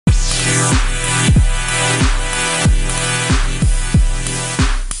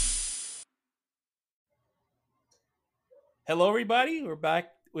Hello, everybody. We're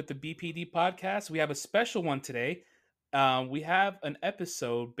back with the BPD podcast. We have a special one today. We have an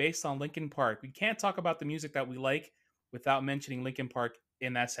episode based on Linkin Park. We can't talk about the music that we like without mentioning Linkin Park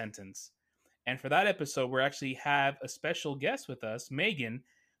in that sentence. And for that episode, we actually have a special guest with us, Megan,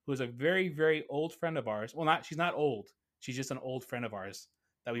 who is a very, very old friend of ours. Well, not she's not old. She's just an old friend of ours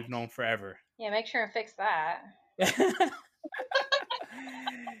that we've known forever. Yeah, make sure and fix that.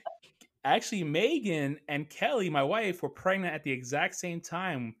 Actually, Megan and Kelly, my wife, were pregnant at the exact same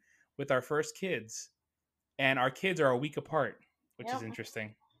time with our first kids, and our kids are a week apart, which is Yep.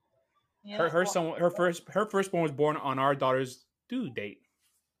 interesting. Her Yep. her son her firstborn was born on our daughter's due date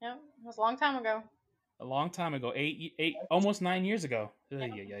Yep. It was a long time ago. a long time ago, eight almost 9 years ago. Ay, ay,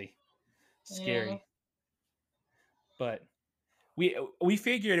 ay. Yeah. Scary, but we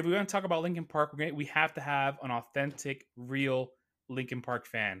figured if we want to talk about Linkin Park, we have to have an authentic, real Linkin Park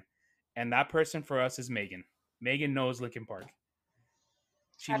fan, and that person for us is Megan. Megan knows Linkin Park.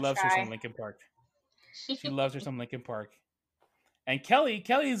 She I loves her some try. Linkin Park. She loves her some Linkin Park. And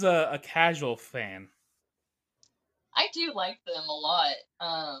Kelly's a casual fan. I do like them a lot.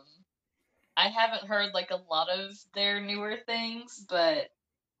 I haven't heard like a lot of their newer things, but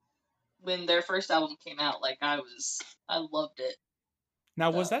when their first album came out, I loved it.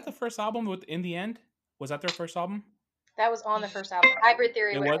 Now, was So that the first album with In the End? Was that their first album? That was on the first album. Hybrid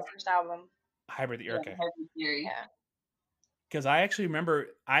Theory It was was the first album. Hybrid yeah, Okay. Heavy Theory. Yeah. Because I actually remember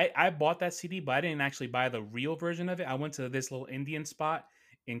I bought that CD, but I didn't actually buy the real version of it. I went to this little Indian spot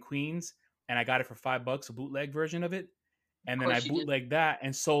in Queens and I got it for $5, a bootleg version of it. Of And then I course you did. bootlegged that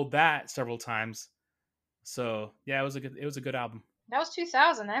and sold that several times. So yeah, it was a good album. That was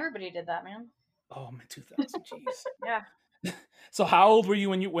 2000. Everybody did that, man. Oh man, 2000, jeez. Yeah. So how old were you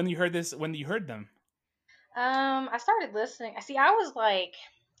when you heard them? I started listening. I see. I was like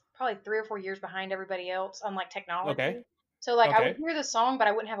probably 3 or 4 years behind everybody else on like Okay. technology. So like I would Okay. hear the song, but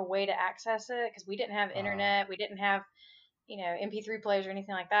I wouldn't have a way to access it because we didn't have Uh internet. We didn't have MP3 players or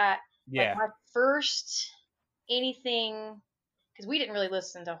anything like that. Like yeah. my first anything because we didn't really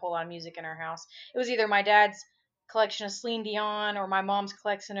listen to a whole lot of music in our house. It was either my dad's collection of Celine Dion or my mom's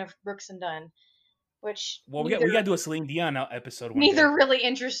collection of Brooks and Dunn, which Well, we got to neither do a Celine Dion episode one neither day. really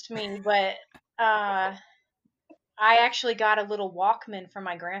interest me. But uh, I actually got a little Walkman from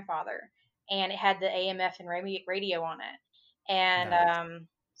my grandfather, and it had the AM/FM and radio on it, and Nice.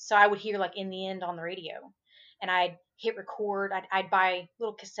 so I would hear like In the End on the radio, and I'd hit record. I'd buy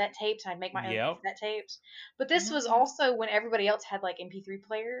little cassette tapes. And I'd make my own Yep. cassette tapes. But this was Mhm. also when everybody else had like MP3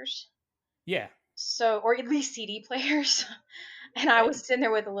 players, Yeah. so or at least CD players, and I Eh, was sitting there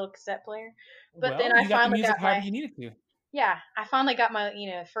with a little cassette player. But then well, I you got the finally music got however my you needed to. yeah, I finally got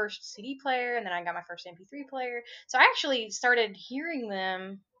my first CD player, and then I got my first MP3 player. So I actually started hearing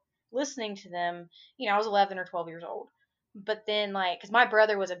them, listening to them. I was 11 or 12 years old. But then like, because my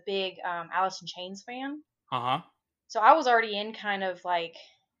brother was a big Alice in Chains fan, Uh huh. so I was already in kind of like A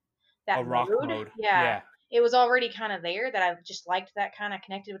that rock mode. mode. Yeah, Yeah. it was already kind of there that I just liked that kind of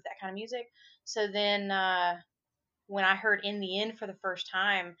connected with that kind of music. So then when I heard In the End for the first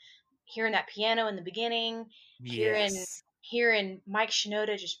time, hearing that piano in the beginning, hearing Yes. hearing Mike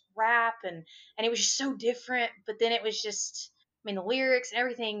Shinoda just rap and it was just so different. But then it was just, I mean, the lyrics and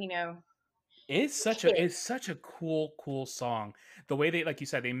everything, hit. It's such a cool song. The way they, like you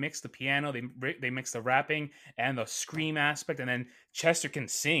said, they mix the piano, they mix the rapping and the scream aspect, and then Chester can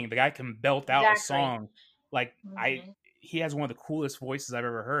sing. The guy can belt out a Exactly. song. Like Mhm. he has one of the coolest voices I've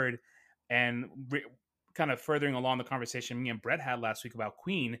ever heard. And kind of furthering along the conversation me and Brett had last week about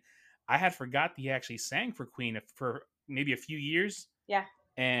Queen, I had forgot that he actually sang for Queen for maybe a few years, Yeah.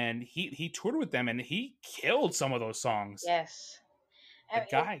 and he toured with them, and he killed some of those songs. Yes. The It,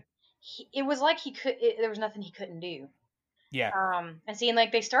 guy, it was like there was nothing he couldn't do. yeah. And seeing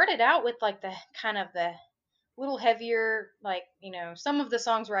like they started out with like the kind of the little heavier, like some of the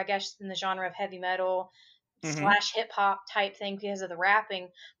songs were I guess in the genre of heavy metal Hmm. slash hip hop type thing because of the rapping,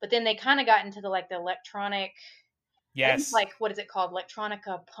 but then they kind of got into the like the electronic. I think it's Yes. like what is it called,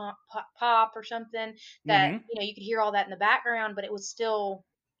 electronica pop or something that Hmm. you could hear all that in the background, but it was still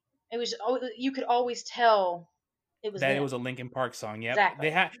you could always tell it was That it them. was a Linkin Park song. Yep.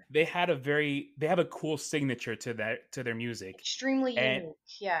 Exactly. They have a cool signature to their music. Extremely And unique.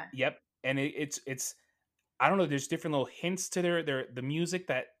 Yeah. yep. And it's I don't know, there's different little hints to their the music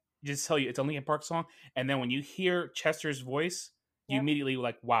that just tell you it's a Linkin Park song. And then when you hear Chester's voice, you Yep. immediately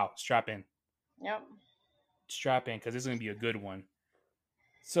like, wow, Yep. strap in, because this is gonna be a good one.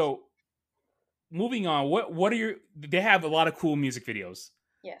 So moving on, what are your they have a lot of cool music videos.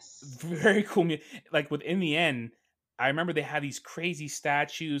 Yes. Very cool. Like within the end, I remember they had these crazy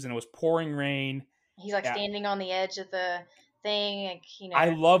statues and it was pouring rain, He's like Yeah. standing on the edge of the thing, like, I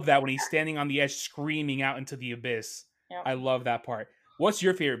love that when he's standing on the edge screaming out into the abyss. Yep. I love that part. What's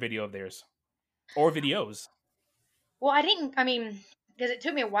your favorite video of theirs? Or videos? Well, because it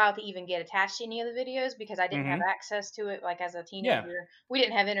took me a while to even get attached to any of the videos because I didn't have Mm-hmm. access to it. Like as a Yeah. teenager, we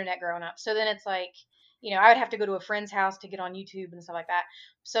didn't have internet growing up. So then it's like, I would have to go to a friend's house to get on YouTube and stuff like that.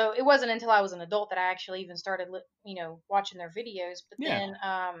 So it wasn't until I was an adult that I actually even started, watching their videos. But Yeah. then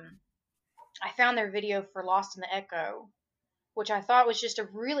I found their video for Lost in the Echo, which I thought was just it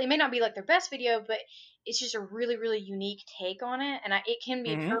may not be like their best video, but it's just a really, really unique take on it. And it can be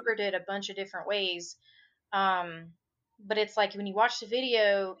Mm-hmm. interpreted a bunch of different ways. But it's like when you watch the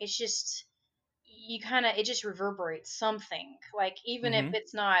video, it's just it just reverberates something. Like even if Mm-hmm.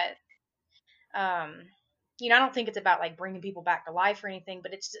 it's not, I don't think it's about like bringing people back to life or anything,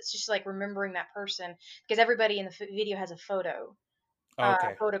 but it's just like remembering that person because everybody in the video has a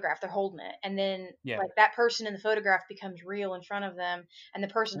Okay. photograph. They're holding it, and then Yeah. like that person in the photograph becomes real in front of them, and the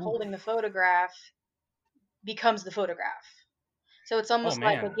person Ooh. holding the photograph becomes the photograph. So it's Oh almost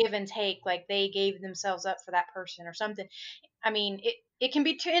like man. a give and take, like they gave themselves up for that person or something. I mean, it can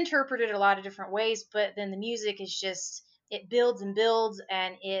be interpreted a lot of different ways, but then the music is just it builds and builds,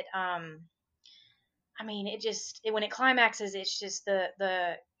 and when it climaxes, it's just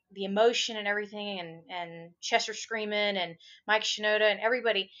the emotion and everything, and Chester screaming and Mike Shinoda and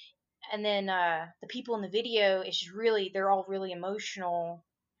everybody, and then the people in the video, it's just really they're all really emotional.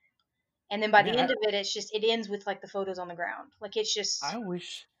 And then by the Man, end of it, it ends with like the photos on the ground. Like it's I just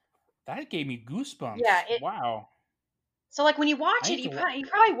wish that gave me yeah. goosebumps. Wow. So like when you watch I it, need to you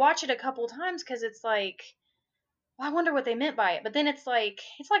probably watch it a couple times because it's like, well, I wonder what they meant by it. But then it's like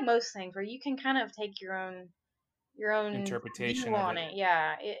most things where you can kind of take your own interpretation view of on it.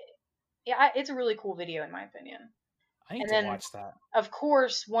 it. Yeah, it's a really cool video in my opinion. I need And to then watch that. of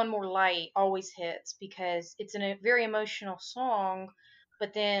course, One More Light always hits because it's a very emotional song.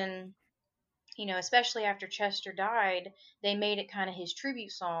 But then especially after Chester died, they made it kind of his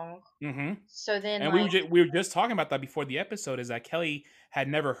tribute song. Mm-hmm. So then And like we were just talking about that before the episode. Is that Kelly had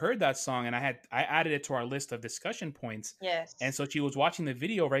never heard that song, and I added it to our list of discussion points. And yes. so she was watching the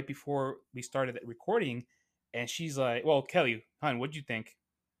video right before we started recording, and she's like, "Well, Kelly, hon, what'd you think?"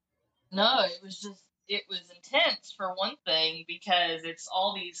 No, it was intense for one thing because it's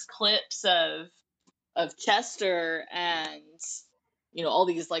all these clips of Chester and all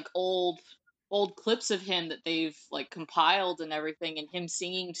these like old clips of him that they've like compiled and everything, and him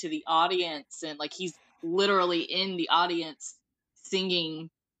singing to the audience, and like he's literally in the audience singing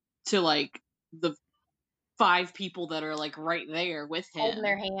to like the 5 people that are like right there with Holding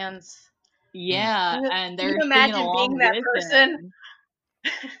their him. hands. Hmm. Yeah, Can and you they're singing imagine being along that with person?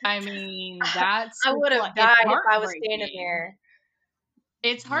 him. I mean, that's I just would like have it's died if I was standing heartbreaking. there.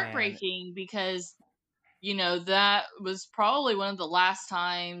 It's Man, heartbreaking because that was probably one of the last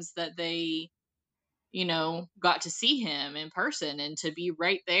times that they got to see him in person, and to be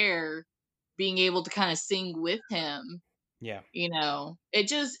right there being able to kind of sing with him, yeah. it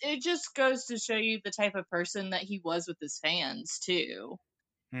just goes to show you the type of person that he was with his fans too.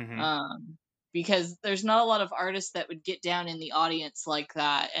 Mm-hmm. Because there's not a lot of artists that would get down in the audience like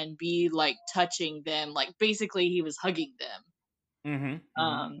that and be like touching them, like basically he was hugging them. Mm-hmm.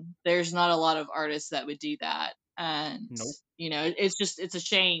 Mm-hmm. There's not a lot of artists that would do that, and Nope. it's a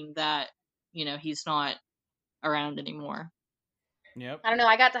shame that he's not around anymore. Yep. I don't know.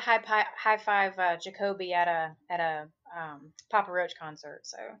 I got to high five Jacoby at a Papa Roach concert.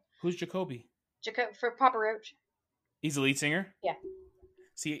 So Who's Jacoby? For Papa Roach. He's the lead singer. Yeah.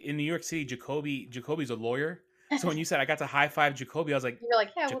 See, in New York City, Jacoby's a lawyer. So when you said I got to high five Jacoby, I was like, You're like,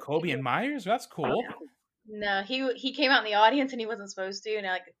 yeah, what Jacoby and Myers? That's cool. No, he came out in the audience and he wasn't supposed to, and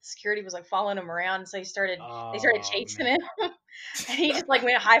like security was like following him around, so they started Oh chasing man. him, and he just like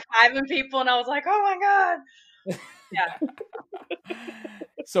went high fiving people, and I was like, oh my god, yeah.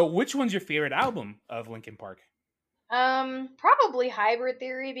 So, which one's your favorite album of Linkin Park? Probably Hybrid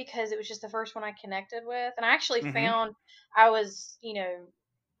Theory because it was just the first one I connected with, and I actually Mm-hmm. found I was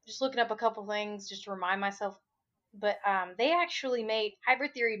just looking up a couple things just to remind myself, but they actually made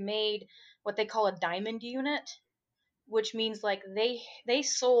Hybrid Theory made what they call a diamond unit, which means like they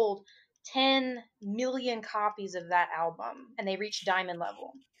sold 10 million copies of that album and they reached diamond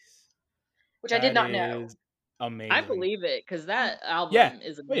level, which I did That not know. is amazing. I believe it because that Yeah. album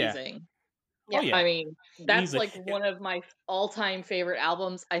is Oh, yeah. amazing. Yeah. Oh yeah. I mean, that's Easily. like one of my all-time favorite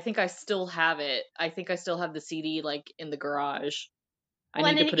albums. I think I still have it. I think I still have the CD like in the garage. I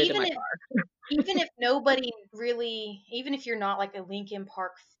Well, need and to put it in even my if car. even if nobody really, even if you're not like a Linkin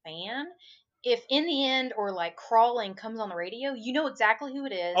Park fan, if In the End or like Crawling comes on the radio, you know exactly who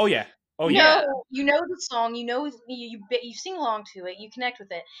it is. Oh yeah. Oh you yeah. know, you know the song, you know you sing along to it, you connect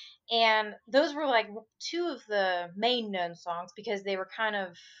with it, and those were like two of the main known songs because they were kind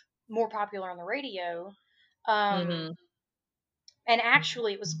of more popular on the radio. Um, Mm-hmm. and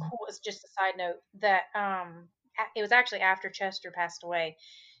actually, it was cool. It's just a side note that it was actually after Chester passed away.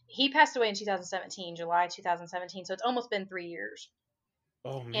 He passed away in 2017, July 2017. So it's almost been 3 years.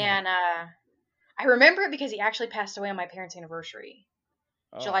 Oh man. And I remember it because he actually passed away on my parents' anniversary,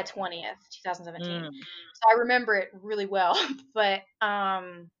 July Oh. 20th, 2017. Mm. So I remember it really well. But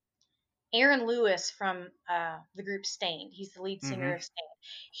Aaron Lewis from the group Stained, he's the lead singer Mm-hmm. of Stained.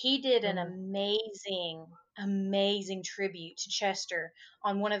 He did an Mhm. amazing tribute to Chester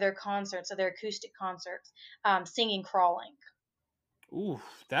on one of their concerts, of their acoustic concerts, singing "Crawling." Ooh,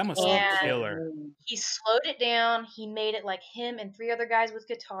 that must have been And killer. Oh. he slowed it down. He made it like him and three other guys with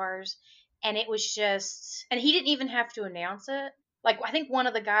guitars, and it was just. And he didn't even have to announce it. Like I think one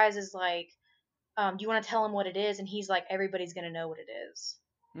of the guys is like, "Do you want to tell him what it is?" And he's like, "Everybody's gonna know what it is."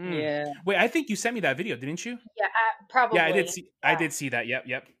 Mm. Yeah. Wait, I think you sent me that video, didn't you? Yeah, Yeah, I did probably. see. I Yeah. did see that. Yep,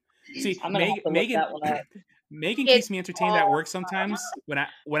 yep. See, I'm gonna have to look Megan, that one up. Megan It's keeps me entertained at all work sometimes.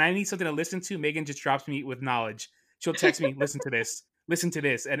 When I need something to listen to, Megan just drops me with knowledge. She'll text me, listen to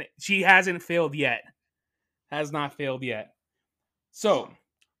this," and she hasn't failed yet. Has not failed yet. So,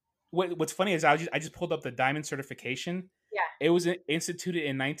 what's funny is I just pulled up the diamond certification. yeah. It was instituted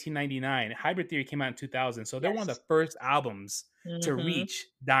in 1999. Hybrid Theory came out in 2000, so they're one of Yes. the first albums to Mm-hmm. reach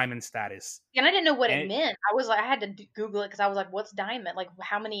diamond status. And I didn't know what it And meant. I was like, I had to Google it because I was like, "What's diamond? Like,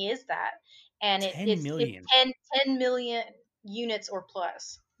 how many is that?" And 10 it's million. 10 million units or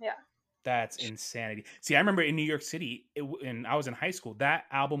plus. Yeah. That's insanity. See, I remember in New York City, and I was in high school. That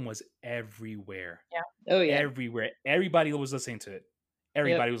album was everywhere, Yeah. Oh yeah. everywhere. Everybody was listening to it. Yep.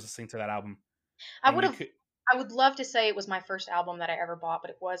 Everybody was listening to that album, I and would you have. could. I would love to say it was my first album that I ever bought, but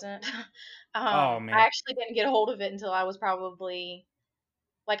it wasn't. Oh I man, actually didn't get a hold of it until I was probably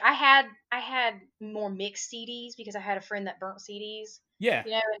like I had more mixed CDs because I had a friend that burnt CDs. yeah.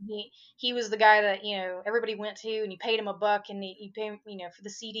 You know, and he was the guy that everybody went to, and you paid him a buck, and you pay him for the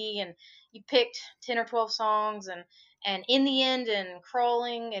CD, and you picked 10 or 12 songs, and in the end, and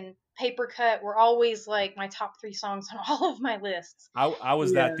Crawling and Paper Cut were always like my top 3 songs on all of my lists. I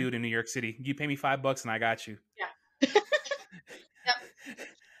was that Yeah. dude in New York City. You pay me $5 and I got you. Yeah. Yep.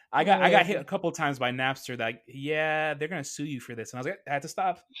 I got hit Oh. a couple of times by Napster. Like, yeah, they're gonna sue you for this, and I was like, I had to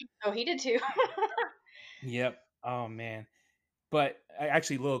stop. Oh, he did too. Yep. Oh man. But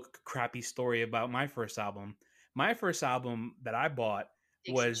actually, a little crappy story about my first album. My first album that I bought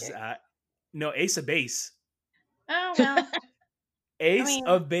Dixie was Chick. no Ace of Base. Oh well. I Ace mean,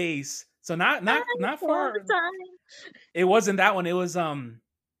 of Base. So not All far. the time. It wasn't that one. It was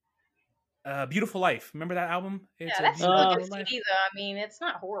Beautiful Life. Remember that album? It's yeah, a that's still a good beautiful life. CD though. I mean, it's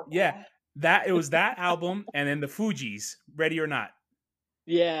not Yeah, horrible. it was that album, and then the Fugees, Ready or Not.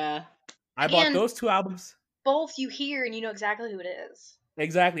 Yeah. I bought Again, those two albums both you hear and you know exactly who it is.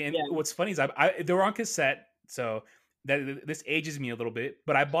 exactly. And Yeah. what's funny is they were on cassette, so that this ages me a little bit.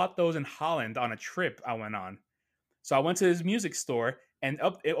 But I bought those in Holland on a trip I went on. So I went to this music store, and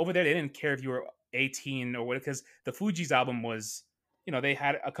over there they didn't care if you were 18 or what, because the Fugees album was, they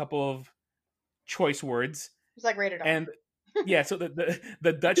had a couple of choice words, It was like rated R. and yeah, so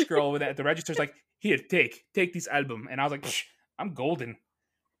the Dutch girl over there at the register's like, here, take this album, and I was like, I'm golden.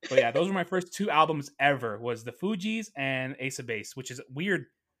 But yeah, those were my first two albums ever. Was the Fugees and Ace of Base, which is a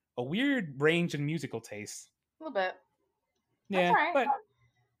weird range in musical taste. A little bit. That's Yeah, all right. but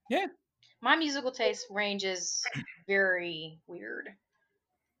yeah, My musical taste range is very weird,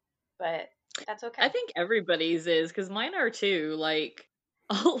 but that's okay. I think everybody's is because mine are too. Like,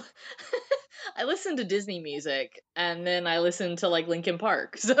 I'll I listen to Disney music and then I listen to like Linkin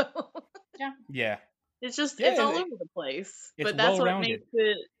Park. So yeah, it's just yeah. it's all over the place. It's But that's well what rounded.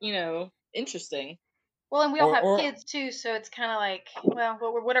 makes it, interesting. Well, and we all have Or kids too, so it's kind of like, well,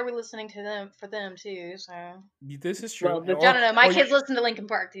 what are we listening to them for them too? So this is true. Well, this I don't know. My or kids listen to Linkin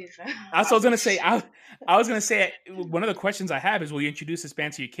Park too. So I was gonna say, I was gonna say one of the questions I have is, will you introduce this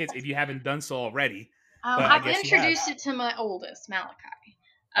band to your kids if you haven't done so already? But I I've guess you have. introduced it to my oldest, Malachi.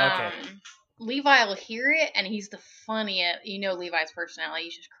 Okay. Levi will hear it, and he's the funniest. You know Levi's personality;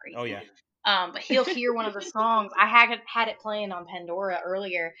 he's just crazy. Oh yeah. But he'll hear one of the songs. I had it playing on Pandora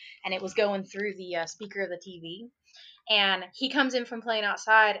earlier, and it was going through the speaker of the TV. And he comes in from playing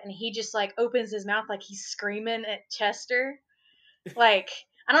outside, and he just like opens his mouth like he's screaming at Chester. Like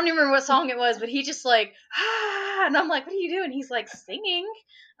I don't even remember what song it was, but he just like and I'm like, "What are you doing?" He's like singing.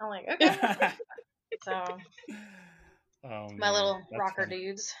 I'm like, "Okay." So Oh man, my little that's rocker funny.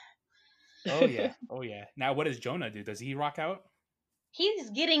 dudes. Oh yeah, oh yeah. Now, what does Jonah do? Does he rock out? he's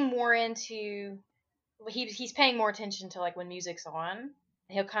getting more into. He's paying more attention to like when music's on.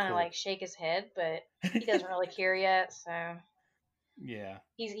 He'll kind of Cool. like shake his head, but he doesn't really care yet. So Yeah.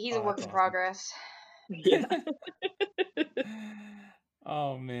 he's a Oh, work that's in awesome. progress. Yeah.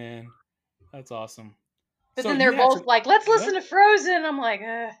 Oh man, that's awesome. But So then you they're had both some. like, "Let's listen What? to Frozen." I'm like,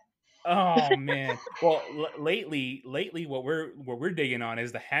 Ugh. Oh man. Well, lately, what we're digging on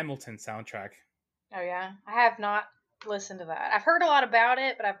is the Hamilton soundtrack. Oh yeah, I have not listened to that. I've heard a lot about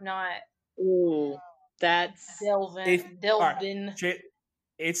it, but I've not Ooh, that's If all right, delved in. straight,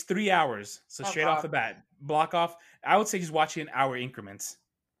 it's 3 hours. So Oh straight off god. the bat, block off. I would say just watch it in hour increments.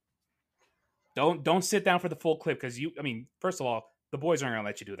 Don't sit down for the full clip because you. I mean, first of all, the boys aren't gonna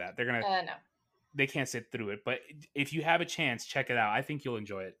let you do that. No. They can't sit through it. But if you have a chance, check it out. I think you'll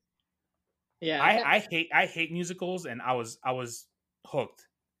enjoy it. yeah. I hate musicals, and I was hooked.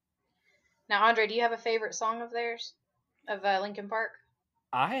 Now, Andre, do you have a favorite song of theirs, of Linkin Park?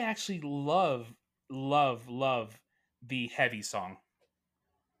 I actually love the Heavy song,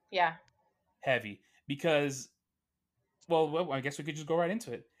 Yeah. Heavy, because well, I guess we could just go right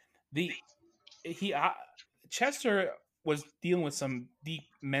into it. The he Chester was dealing with some deep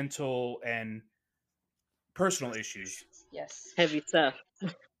mental and personal issues, Yes. Heavy stuff.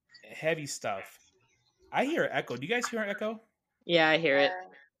 heavy stuff. I hear echo. Do you guys hear echo? Yeah, I hear it.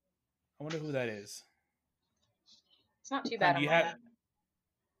 I wonder who that is. It's not too Hun, bad do on you my have end.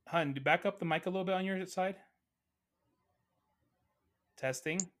 Hun? Back up the mic a little bit on your side.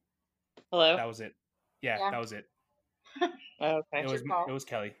 Testing. Hello? That was it. Yeah, Yeah, that was it. Oh, It okay. it's your was it fault. was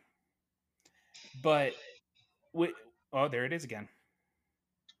Kelly. But oh, there it is again.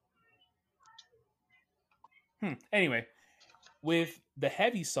 Anyway, with the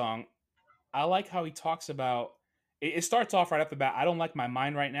Heavy song, I like how he talks about it starts off right off the bat. I don't like my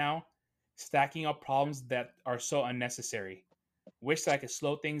mind right now, stacking up problems that are so unnecessary. Wish that I could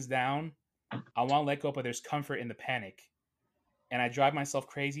slow things down. I want to let go, but there's comfort in the panic. And I drive myself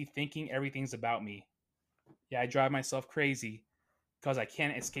crazy thinking everything's about me. Yeah, I drive myself crazy because I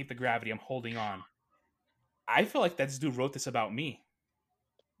can't escape the gravity. I'm holding on. I feel like that this dude wrote this about me.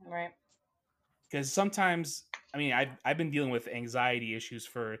 Right. Because sometimes, I mean, I've been dealing with anxiety issues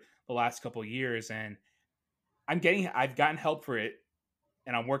for the last couple of years, and I've gotten help for it,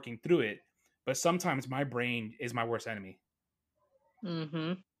 and I'm working through it. But sometimes my brain is my worst enemy.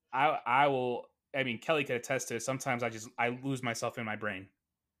 Mm-hmm. I will. I mean, Kelly could attest to it. Sometimes I lose myself in my brain,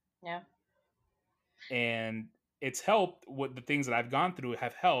 Yeah. and it's helped. What the things that I've gone through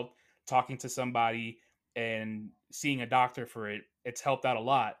have helped. Talking to somebody and seeing a doctor for it, it's helped out a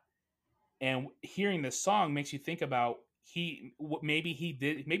lot. And hearing this song makes you think about maybe he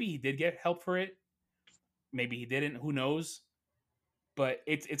did get help for it, maybe he didn't, who knows, but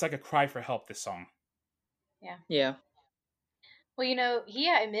it's like a cry for help, this song. Yeah. Yeah. Well, he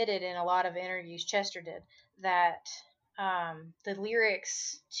admitted in a lot of interviews, Chester did, that the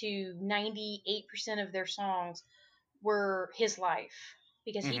lyrics to 98% of their songs were his life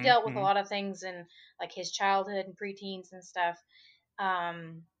because he Mm-hmm, dealt with a mm-hmm. lot of things in like his childhood and preteens and stuff.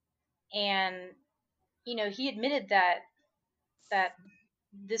 Um, and he admitted that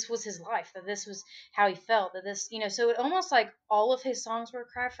this was his life, that this was how he felt, that so it almost like all of his songs were a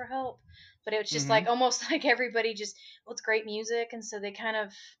cry for help, but it was just Mm-hmm. like almost like everybody just, well, it's great music, and so they kind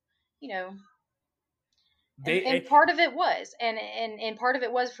of, you know, they and part of it was, and part of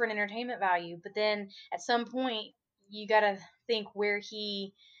it was for an entertainment value, but then at some point you got to think where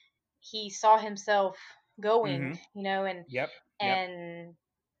he saw himself going, mm-hmm. and Yep, yep. and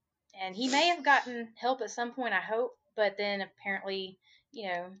and he may have gotten help at some point, I hope, but then apparently, you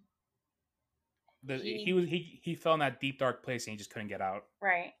know, He he was he fell in that deep dark place and he just couldn't get out,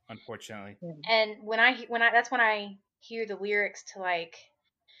 right. unfortunately. And when I that's when I hear the lyrics to like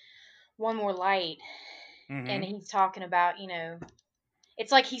One More Light, and Mm-hmm. he's talking about,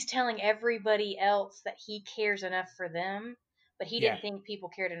 it's like he's telling everybody else that he cares enough for them, but he Yeah. didn't think people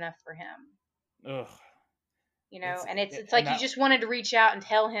cared enough for him. Ugh. And it's And like you that. just wanted to reach out and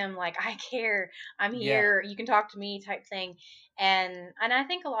tell him like, I care, I'm Yeah. here, you can talk to me, type thing. And I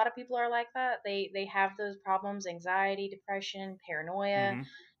think a lot of people are like that. They have those problems, anxiety, depression, paranoia, Mm-hmm.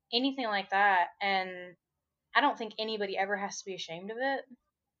 anything like that. And I don't think anybody ever has to be ashamed of it.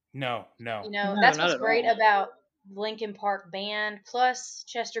 No, no. No, That's not what's at great all. about Lincoln Park band, plus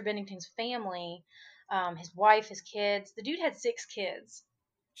Chester Bennington's family, his wife, his kids. The dude had 6 kids,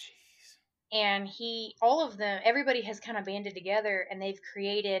 Jeez. and all of them, everybody has kind of banded together, and they've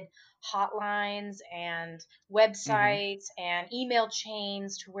created hotlines and Mm-hmm. websites and email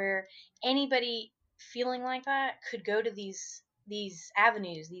chains to where anybody feeling like that could go to these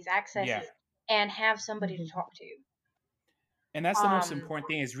avenues, these Yeah. accesses, and have somebody to Hmm. talk to. And that's the most Um, important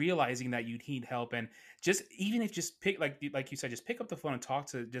thing, is realizing that you need help, and just even if just pick, like you said, just pick up the phone and talk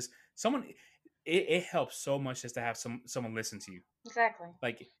to just someone. It helps so much just to have someone listen to you. exactly.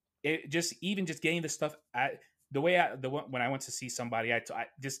 Like, it just, even just getting the stuff the way when I went to see somebody, I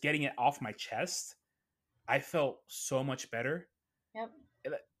just getting it off my chest, I felt so much better. Yep.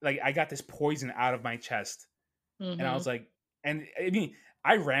 Like, I got this poison out of my chest, and I Mm-hmm. was like, and I mean,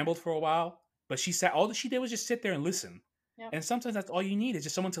 I rambled for a while, but she sat. All that she did was just sit there and listen. Yep. And sometimes that's all you need, is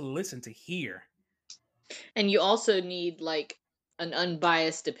just someone to listen, to hear. And you also need like an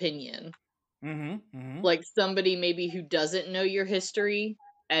unbiased opinion. Mm-hmm. Mm-hmm. Like somebody maybe who doesn't know your history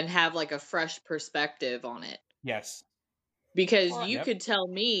and have like a fresh perspective on it. Yes. Because Well, you Yep. could tell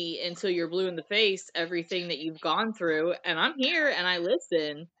me until you're blue in the face everything that you've gone through, and I'm here and I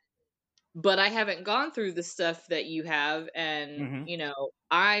listen, but I haven't gone through the stuff that you have, and Mm-hmm.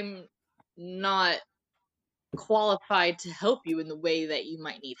 I'm not qualified to help you in the way that you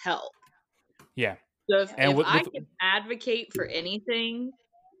might need help. Yeah. So yeah. And if with I with can advocate for anything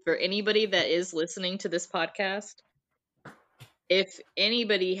for anybody that is listening to this podcast, if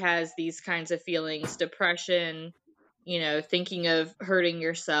anybody has these kinds of feelings, depression, thinking of hurting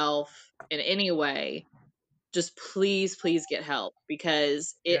yourself in any way, just please, please get help,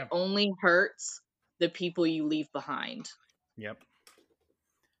 because it yeah. only hurts the people you leave behind. Yep.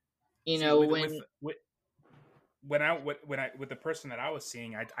 You See, know, with when with the person that I was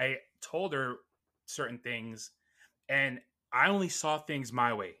seeing, I told her certain things, and I only saw things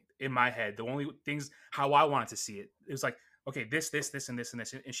my way, in my head. The only things how I wanted to see it. It was like, okay, this, and this, and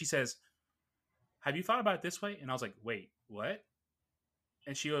this. And she says, "Have you thought about it this way?" And I was like, "Wait, what?"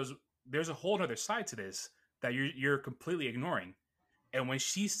 And she goes, "There's a whole other side to this that you're completely ignoring." And when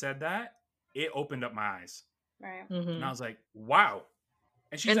she said that, it opened up my eyes, Right. and I Mhm. was like, "Wow."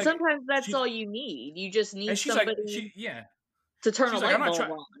 And she's And like, sometimes that's she's all you need. You just and need she's like, somebody she yeah. to turn a She's like, I'm light not bulb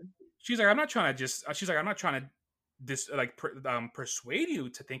trying. on. She's like, I'm not trying to just. She's like, I'm not trying to persuade you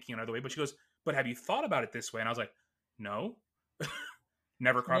to thinking another way. But she goes, but have you thought about it this way? And I was like, no,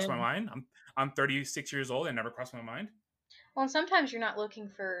 never crossed Yeah. my mind. I'm 36 years old and never crossed my mind. Well, and sometimes you're not looking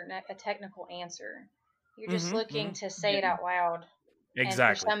for a technical answer. You're just Mm-hmm. looking Mm-hmm. to say it Yeah. out loud and for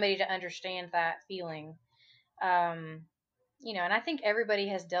Exactly. somebody to understand that feeling. Um, and I think everybody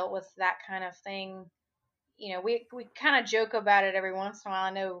has dealt with that kind of thing. We kind of joke about it every once in a while. I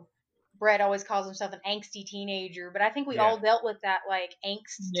know Brett always calls himself an angsty teenager, but I think we Yeah. all dealt with that like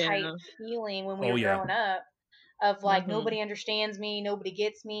angst type Yeah. feeling when we Oh were yeah. growing up of like Mhm. nobody understands me, nobody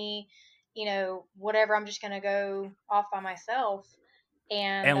gets me, whatever, I'm just going to go off by myself.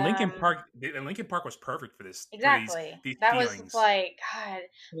 And And Lincoln Park was perfect for this, for exactly. these That was feelings. like God,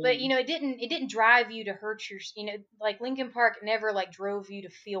 but Yeah. it didn't drive you to hurt like Lincoln Park never like drove you to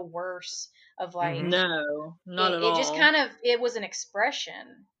feel worse of like Mm-hmm. No, not at it just all. kind of it was an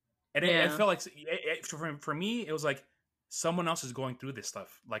expression. And it Yeah. felt like for me, it was like someone else is going through this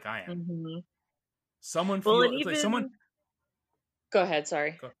stuff like I am. Mhm. Someone Well, and feel it's like someone even go ahead,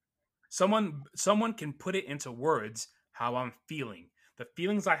 sorry. someone can put it into words how I'm feeling. The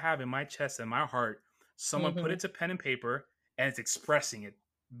feelings I have in my chest and my heart, someone put Mhm. it to pen and paper, and it's expressing it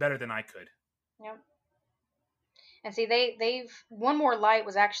better than I could. Yep. And see, they've One More Light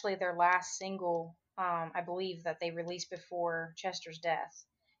was actually their last single, I believe, that they released before Chester's death,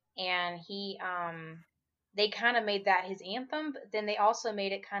 and they kind of made that his anthem, but then they also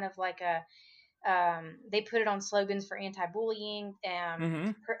made it kind of like they put it on slogans for anti-bullying,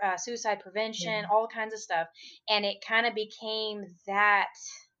 Mm-hmm. suicide prevention, Yeah. all kinds of stuff, and it kind of became that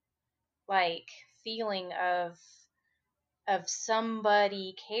like feeling of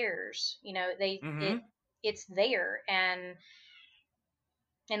somebody cares. Mm-hmm. It's there, and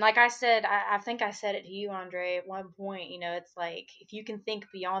like I said, I think I said it to you, Andre, at one point. It's like if you can think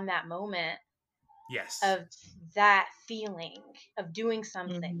beyond that moment Yes. of that feeling of doing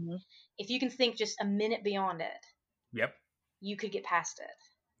something, Mhm. if you can think just a minute beyond it, Yep. you could get past it.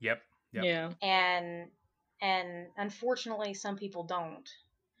 Yep. Yep. Yeah. And unfortunately, some people don't.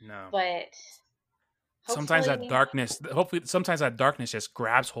 No. But Sometimes that hopefully, darkness, hopefully, sometimes that darkness just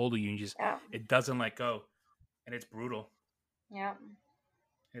grabs hold of you and just yeah, it doesn't let go, and it's brutal. yeah.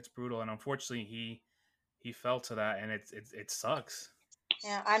 It's brutal, and unfortunately, he fell to that, and it sucks.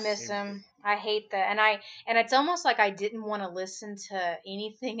 Yeah, I miss It, him. I hate that, and it's almost like I didn't want to listen to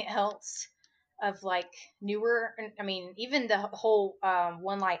anything else of like newer. I mean, even the whole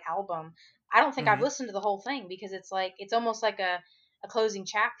One Light album. I don't think I've mm-hmm. listened to the whole thing because it's almost like a closing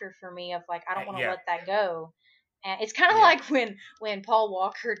chapter for me of like I don't want to Yeah. let that go. And it's kind of Yeah. like when Paul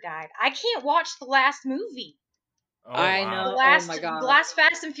Walker died. I can't watch the last movie, Oh I the wow. know. Oh my last gosh.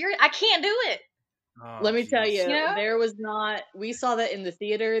 Fast and Furious. I can't do it. Oh, Let me tell jeez. you, You know? there was not. We saw that in the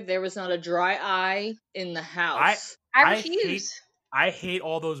theater. There was not a dry eye in the house. I I refuse. hate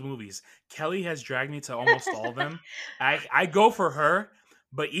all those movies. Kelly has dragged me to almost all of them. I go for her,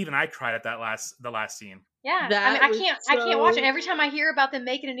 but even I cried at the last scene. Yeah, I mean, That was I can't watch it. so. Every time I hear about them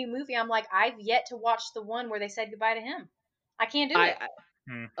making a new movie, I'm like, I've yet to watch the one where they said goodbye to him. I can't do it.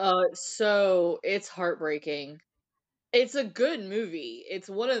 Hmm. So it's heartbreaking. It's a good movie. It's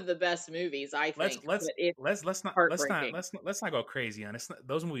one of the best movies, I Let's think. let's But it's let's not heartbreaking. let's not go crazy on it.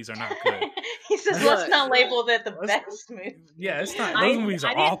 Those movies are not good. He says, Look, let's not label that the let's- best movie. Yeah, it's not. I Those movies are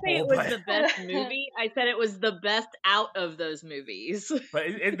didn't say awful, it was but the best movie. I said it was the best out of those movies.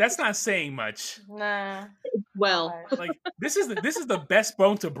 that's not saying much. Nah. Well, not Like this is the best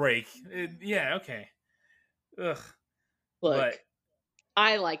bone to break. Yeah, okay. Ugh. look, But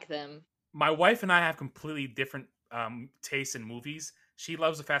I like them. my wife and I have completely different tastes in movies. She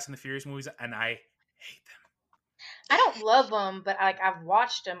loves the Fast and the Furious movies, and I hate them. I don't love them, but like I've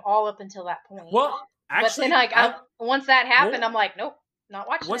watched them all up until that point. Well, actually, but then like once that happened, Well, I'm like, nope, not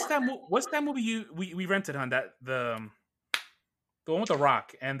watching what's it. What's that movie we rented on that the one with the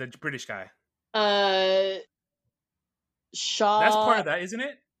Rock and the British guy? Shaw. That's part of that, isn't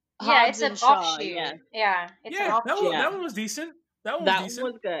it? Yeah, Hobbs it's an and Shaw, offshoot. yeah. Yeah, it's an Yeah, offshoot. that one was decent. That one That was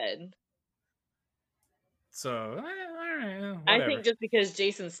one decent. was good. So, all right, I whatever. think just because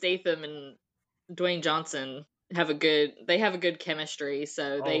Jason Statham and Dwayne Johnson have a good chemistry,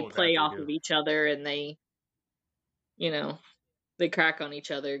 so they play off of each other and they, they crack on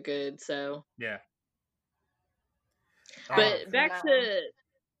each other good. So yeah. But back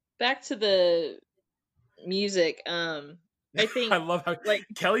to the music. I think I love how like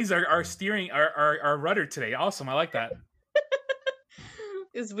Kelly's our steering our rudder today. Awesome, I like that.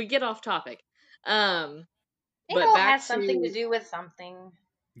 As we get off topic. It But all back has something to do with something.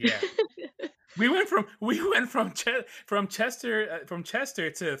 Yeah. we went from Chester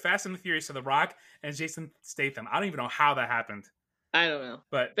to Fast and the Furious to The Rock and Jason Statham. I don't even know how that happened. I don't know.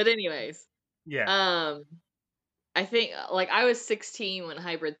 But anyways. Yeah. I think like I was 16 when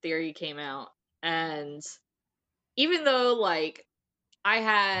Hybrid Theory came out, and even though like I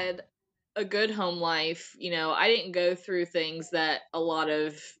had a good home life, I didn't go through things that a lot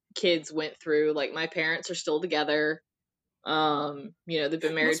of kids went through. Like my parents are still together. They've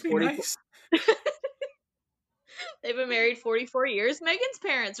been married 40 nice. They've been married 44 years. Megan's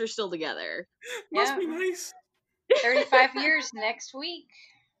parents are still together. Must be nice. 35 years next week.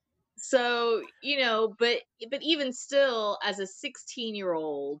 So, but even still, as a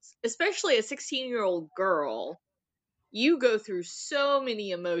 16-year-old, especially a 16-year-old girl, you go through so many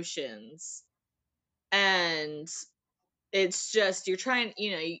emotions, and it's just, you're trying,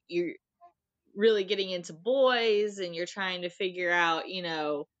 you're really getting into boys, and you're trying to figure out,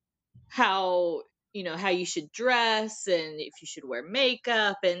 how you should dress, and if you should wear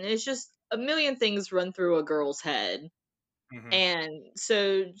makeup, and it's just a million things run through a girl's head. Mm-hmm. And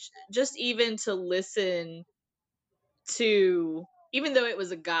so just even to listen to, even though it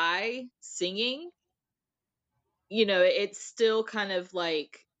was a guy singing, it's still kind of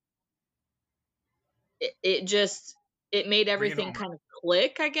like it made everything kind of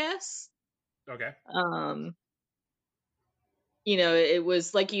click, I guess. Okay. It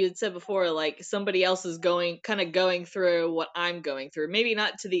was like you had said before, like somebody else is going through what I'm going through. Maybe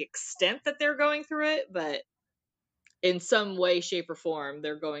not to the extent that they're going through it, but in some way, shape, or form,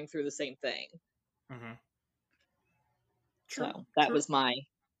 they're going through the same thing. Mm-hmm. So that was my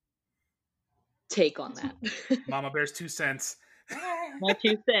take on that. Mama Bear's 2 cents. My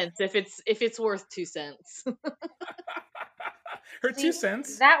 2 cents, if it's worth 2 cents. Her 2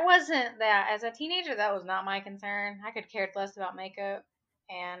 cents. That wasn't that. As a teenager, that was not my concern. I could care less about makeup,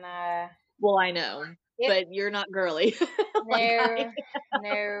 and well, I know, but you're not girly.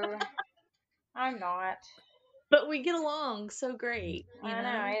 No, I'm not. But we get along so great. I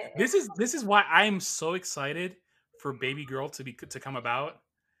know. This is why I'm so excited for Baby Girl to come about.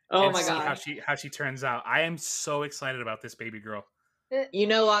 Oh and my see god, how she turns out. I am so excited about this Baby Girl.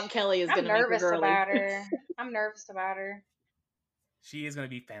 Aunt Kelly is going to make her girly. I'm nervous about her. She is going to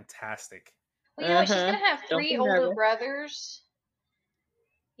be fantastic. Well, she's going to have 3 older brothers.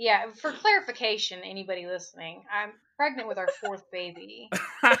 Yeah, for clarification, anybody listening, I'm pregnant with our 4th baby.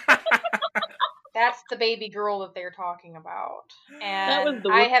 That's the baby girl that they're talking about. And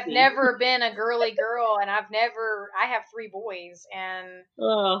I have never been a girly girl, and I have 3 boys, and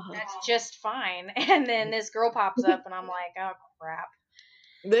that's just fine. And then this girl pops up, and I'm like, oh crap.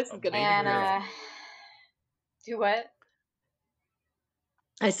 This is gonna be do what?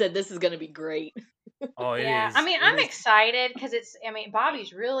 I said this is gonna be great. Oh, it is. I mean, I'm excited because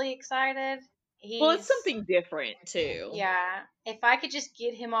Bobby's really excited. Well, it's he's something different too. yeah. If I could just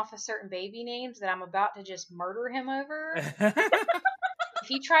get him off of certain baby names that I'm about to just murder him over, if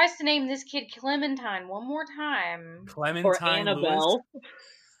he tries to name this kid Clementine one more time, Or Clementine Lewis. Annabelle.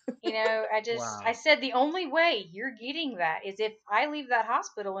 Wow. I said the only way you're getting that is if I leave that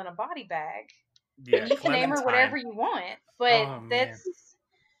hospital in a body bag. Yeah, And you can name her whatever you want, but Oh, man.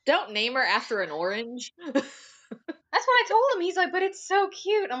 Don't name her after an orange. That's what I told him. He's like, but it's so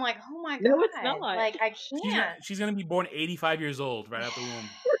cute. I'm like, oh my god, No, it's not. like I can't. She's gonna be born 85 years old right out the womb.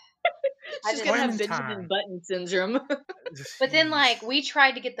 I She's just- gonna have Clementine. Benjamin Button syndrome. But then Jeez. like we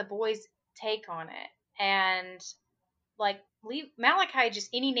tried to get the boys' take on it, and like Malachi, just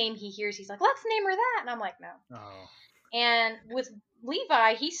any name he hears, he's like, let's name her that, and I'm like, no. Oh. And with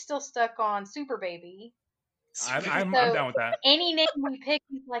Levi, he's still stuck on Super Baby. I'm So- down with that. Any name we pick,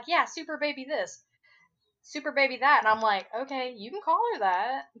 he's like, yeah, Super Baby this, Super Baby that, and I'm like, okay, you can call her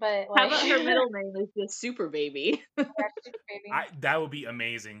that, but How like, about her middle name is just Super Baby? Super Baby. That would be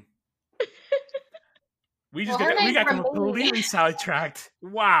amazing. We Well, just her we name's got Ramona. completely sidetracked.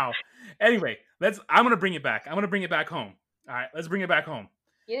 Wow. Anyway, I'm gonna bring it back. I'm gonna bring it back home. All right, let's bring it back home.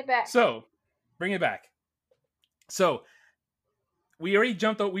 Get it back. So, bring it back. So, we already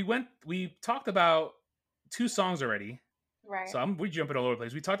jumped. We talked about 2 songs already. Right. So we jumping all over the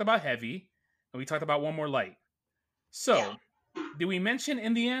place. We talked about Heavy, and we talked about One More Light. So, Yeah. did we mention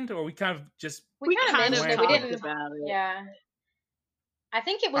In the End, or we kind of just? we kind of mentioned it. We talked didn't. about it. Yeah. I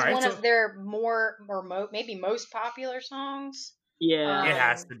think it was Alright, one so- of their more or maybe most popular songs. Yeah. It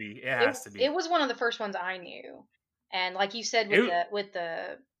has to be. It has to be. It was one of the first ones I knew, and like you said with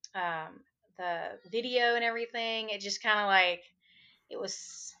the video and everything, it just kind of like it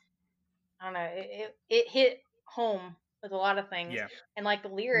was. I don't know. It hit home with a lot of things, Yeah. and like the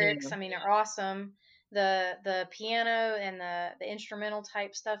lyrics, Yeah. I mean, are awesome. The piano and the instrumental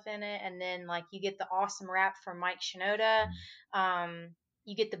type stuff in it, and then like you get the awesome rap from Mike Shinoda.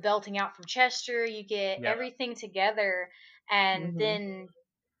 You get the belting out from Chester. You get Yeah. everything together, and Mhm. then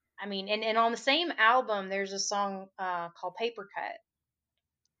I mean, and on the same album, there's a song called Paper Cut.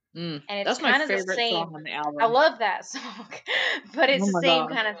 And it's That's my kind of the favorite same. song on the album. I love that song, but it's Oh the my same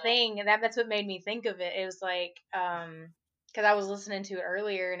God. kind of thing, and that's what made me think of it. It was like, because I was listening to it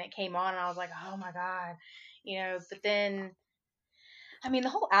earlier, and it came on, and I was like, oh my god, But then, I mean, the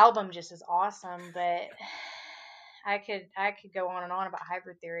whole album just is awesome, but I could go on and on about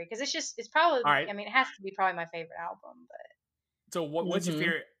Hybrid Theory because it's probably, All right. I mean, it has to be probably my favorite album, but So what's your Mhm.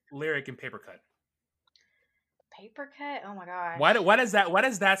 favorite lyric in Paper Cut? Paper Cut, oh my gosh. Why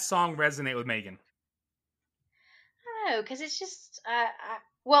does that song resonate with Megan? I don't know, because it's just,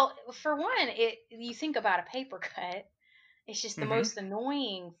 well, for one, you think about a paper cut, it's just the Mhm. most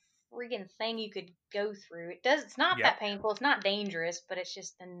annoying freaking thing you could go through. It's not Yep. that painful, it's not dangerous, but it's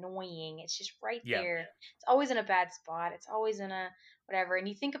just annoying. It's just right Yeah. there. It's always in a bad spot. It's always in a whatever. And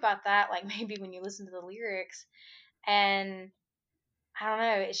you think about that, like maybe when you listen to the lyrics, and I don't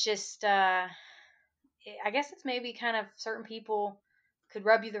know, it's just, I guess it's maybe kind of certain people could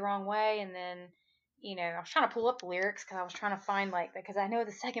rub you the wrong way, and then I was trying to pull up the lyrics because I was trying to find because I know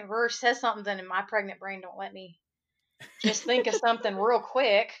the second verse says something, and my pregnant brain don't let me just think of something real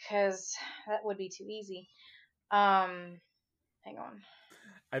quick because that would be too easy. Hang on.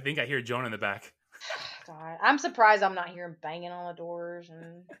 I think I hear Joan in the back. God, I'm surprised I'm not hearing banging on the doors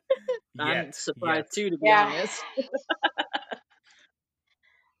and. I'm surprised too, to be Yeah. honest.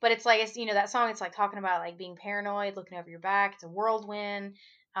 But it's like that song. It's like talking about like being paranoid, looking over your back. It's a whirlwind,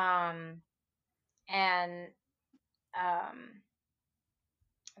 and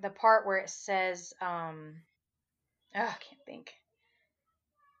the part where it says, I can't think.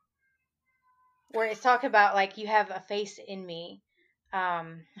 Where it's talking about like you have a face in me. I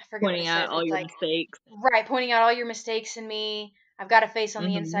forget Pointing what it out says. all It's your like, mistakes. right, pointing out all your mistakes in me. I've got a face on the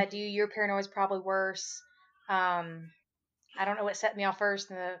Mhm. inside. Your paranoid's probably worse. I don't know what set me off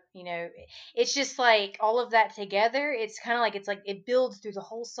first, and it's just like all of that together. It's kind of like it builds through the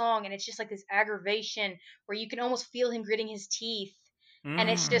whole song, and it's just like this aggravation where you can almost feel him gritting his teeth, and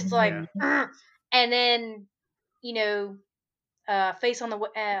it's just like, yeah. and then face on the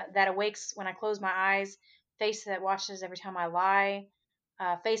that awakes when I close my eyes, face that watches every time I lie,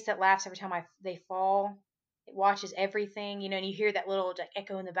 face that laughs every time they fall. It watches everything, and you hear that little like,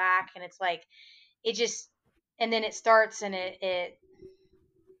 echo in the back, and it's like it just. And then it starts, and it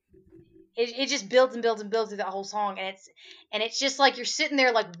just builds and builds and builds through that whole song, and it's just like you're sitting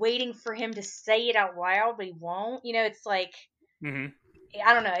there like waiting for him to say it out loud, but he won't. It's like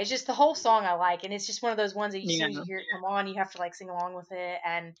I don't know. It's just the whole song I like, and it's just one of those ones that as soon as you hear it come on, you have to like sing along with it,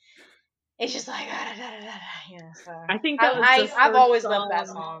 and it's just like So I think that was the I've first always loved that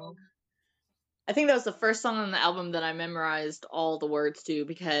song. I think that was the first song on the album that I memorized all the words to,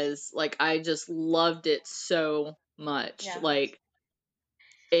 because like I just loved it so much. Yeah. Like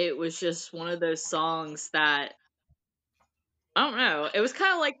it was just one of those songs that, I don't know, it was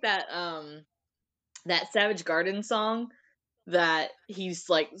kind of like that Savage Garden song that he's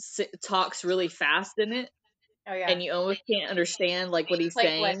like talks really fast in it, Oh yeah. and you almost can't understand like what he's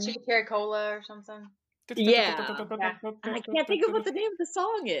Like what, saying. Chicken Cola or something? Yeah. And I can't think of what the name of the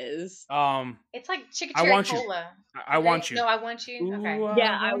song is. It's like Chicken I Want You. Cola. I Want You. No, I Want You. Okay. Ooh,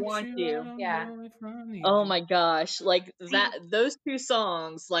 Yeah, I Want You. Yeah. Oh my gosh, like those two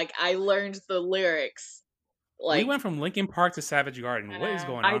songs, like I learned the lyrics. Like we went from Linkin Park to Savage Garden. I What is know.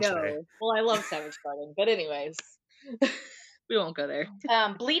 going I on know. today? Well, I love Savage Garden, but anyways, we won't go there.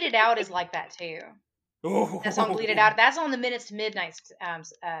 Bleed It Out is like that too. Oh, That song, Bleed It Out, that's on the Minutes to Midnight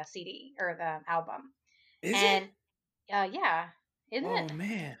CD or the album. Is and it? Yeah, isn't Oh it?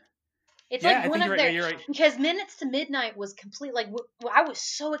 man. It's Yeah, like I one think of you're right. their, You're right. because Minutes to Midnight was complete. Like I was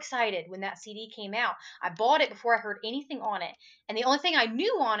so excited when that CD came out. I bought it before I heard anything on it, and the only thing I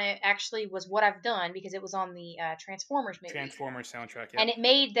knew on it actually was What I've Done, because it was on the Transformers movie. Transformers soundtrack. And it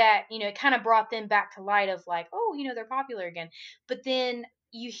made that, it kind of brought them back to light of like, oh, they're popular again. But then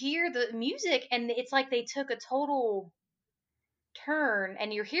you hear the music and it's like they took a total turn,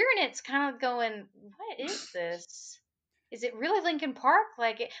 and you're hearing it's kind of going, what is this? Is it really Linkin Park?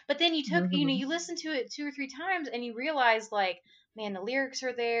 But then you listen to it 2 or 3 times and you realize, like, man, the lyrics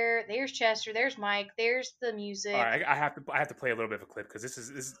are there. There's Chester. There's Mike. There's the music. All right, I have to play a little bit of a clip because this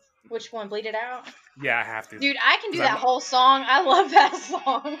is. Which one? Bleed It Out? Yeah, I have to. Dude, I can do that whole song. I love that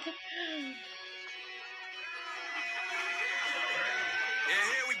song.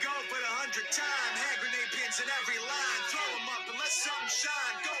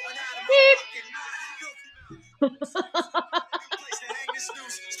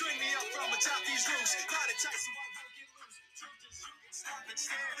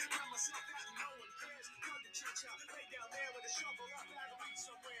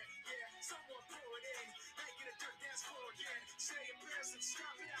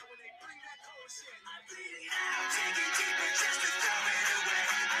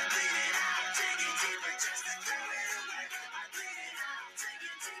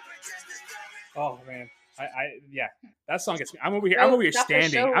 Oh man, yeah, that song gets me. I'm over here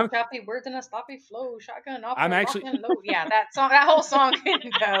standing. Choppy words in a sloppy flow. Shotgun off. I'm actually. Yeah, that song. That whole song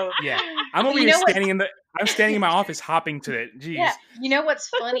couldn't go. Yeah, I'm over here standing I'm standing in my office, hopping to it. Jeez. Yeah, you know what's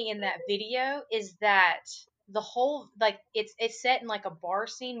funny in that video is that the whole, like, it's set in like a bar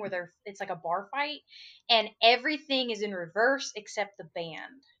scene where it's like a bar fight, and everything is in reverse except the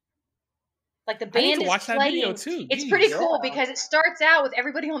band. Like the band I need to is watch playing. That video too. It's pretty cool because it starts out with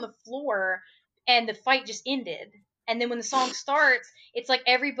everybody on the floor and the fight just ended. And then when the song starts, it's like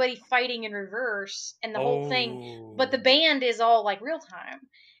everybody fighting in reverse and the whole thing. But the band is all like real time.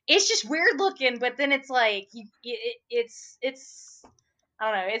 It's just weird looking, but then it's like it's I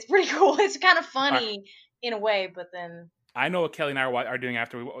don't know. It's pretty cool. It's kind of funny in a way, but then I know what Kelly and I are doing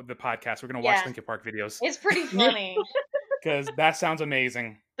after the podcast. We're gonna watch Linkin Park videos. It's pretty funny because that sounds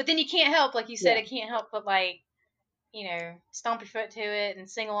amazing. But then you can't help, like you said, it can't help but stomp your foot to it and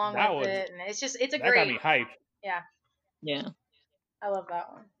sing along with it, and it's a great. That got me hype. Yeah. I love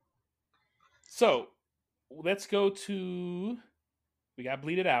that one. So let's go to. We got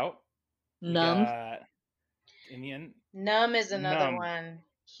Bleed It Out. Numb. Numb is another one.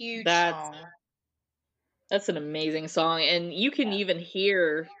 Huge song. That's an amazing song, and you can even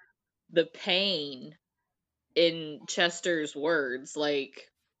hear the pain in Chester's words. Like,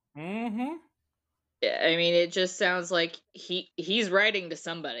 I mean, it just sounds like he's writing to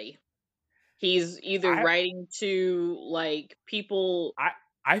somebody. He's either writing to like people.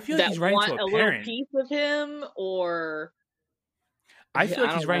 I feel like he's writing to a parent. Little piece of him, or I feel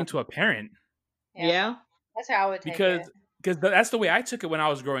like he's writing to a parent. Yeah, that's how I would take it. Because that's the way I took it when I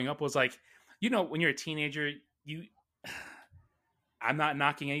was growing up. Was like, when you're a teenager, I'm not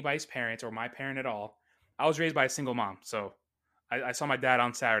knocking anybody's parents or my parent at all. I was raised by a single mom, so I saw my dad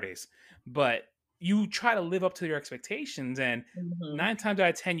on Saturdays. But you try to live up to your expectations, and 9 times out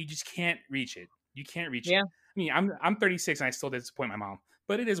of 10, you just can't reach it. You can't reach it. I mean, I'm 36 and I still disappoint my mom,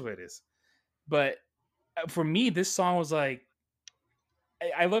 but it is what it is. But for me, this song was like,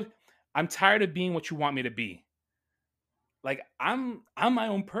 I'm tired of being what you want me to be. Like, I'm my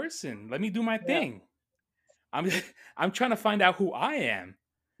own person. Let me do my thing. I'm trying to find out who I am.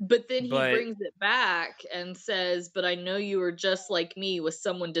 But then he brings it back and says, "But I know you were just like me, with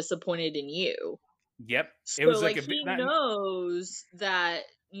someone disappointed in you." Yep. So, it was like he knows that,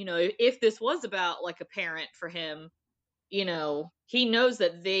 if this was about like a parent for him, he knows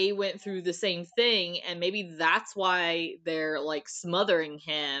that they went through the same thing, and maybe that's why they're like smothering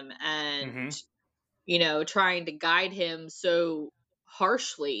him and Mm-hmm. trying to guide him so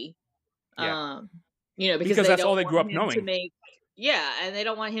harshly. Yeah. Because Because they that's all don't they grew want up him to knowing. make and they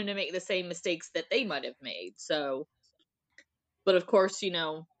don't want him to make the same mistakes that they might have made. So, but of course, it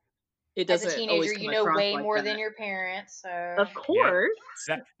As a doesn't teenager, always you come know across way like more than that. your parents, so Of Yep. course.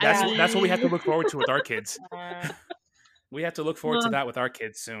 I That's what we have to mean, look forward to with our kids. uh, We have to look forward to oh, that with our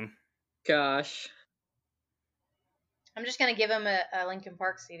kids soon. gosh. I'm just gonna give him a Linkin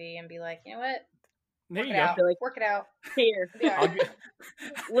Park CD and be like, you know what? There Work you it go. out. Be like, Work it out. here, It'll be all I'll right.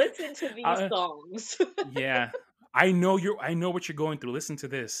 get, listen to these uh, songs. yeah. I know what you're going through. Listen to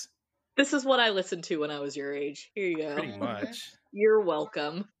this. This is what I listened to when I was your age. Here you go. Pretty Mhm. much. You're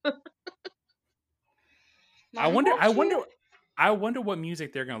welcome. I Mom wonder got you. I wonder what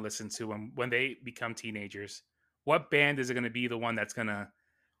music they're gonna listen to when they become teenagers. What band is it gonna be the one that's gonna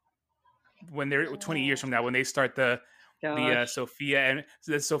when they're 20 years from now when they start the Gosh. Sophia and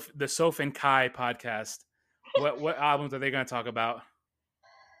the Soph and Kai podcast? What albums are they gonna talk about?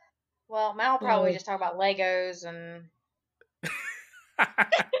 Well, Mal will probably Oh. just talk about Legos and I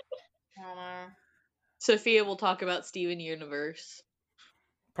don't know. Sophia will talk about Steven Universe.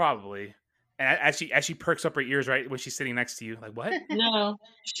 Probably. And as she perks up her ears right when she's sitting next to you, like what? No,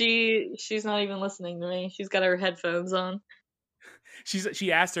 she's not even listening to me. She's got her headphones on.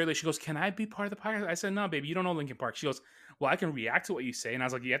 She asked earlier. She goes, "Can I be part of the podcast?" I said, "No, baby, you don't know Linkin Park." She goes, "Well, I can react to what you say," and I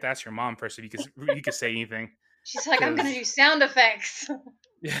was like, "You have to ask your mom first if you could say anything." She's like, I'm gonna 'Cause- do sound effects.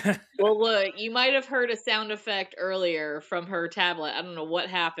 Yeah. Well, look, you might have heard a sound effect earlier from her tablet. I don't know what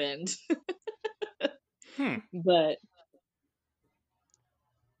happened, but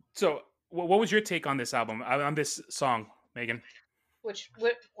So, what was your take on this album, on this song, Megan? What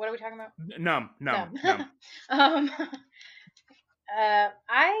are we talking about? Numb.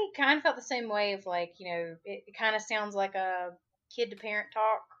 I kind of felt the same way of like, it kind of sounds like a kid to parent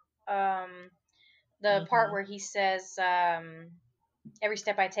talk. The part where he says, every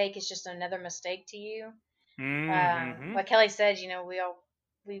step I take is just another mistake to you. Mm-hmm. Like Kelly said,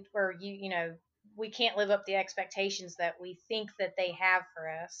 we can't live up the expectations that we think that they have for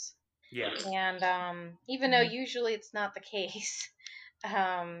us. Yeah. And even though usually it's not the case,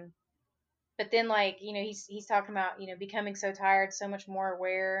 but then like he's talking about becoming so tired, so much more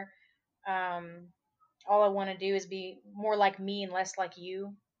aware. All I want to do is be more like me and less like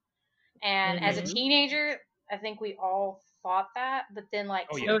you. And as a teenager, I think we all thought that, but then like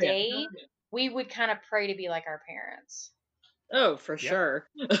Oh, yeah. today, we would kind of pray to be like our parents. Oh, for Yep. sure.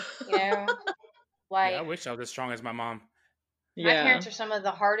 Like Yeah, I wish I was as strong as my mom. my parents are some of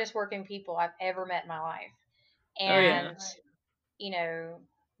the hardest working people I've ever met in my life. And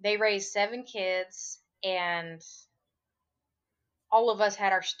they raised 7 kids, and all of us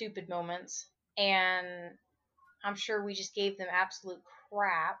had our stupid moments, and I'm sure we just gave them absolute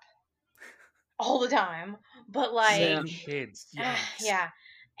crap all the time. But like 7 kids. Yikes. yeah.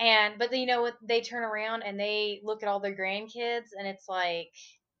 But you know what, they turn around and they look at all their grandkids, and it's like,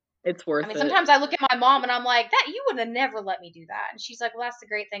 it's worth it. Sometimes I look at my mom and I'm like, that you would have never let me do that. And she's like, well, that's the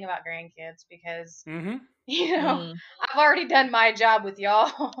great thing about grandkids, because I've already done my job with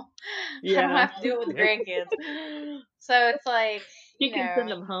y'all. I don't have to do it with the grandkids. So it's like, you can send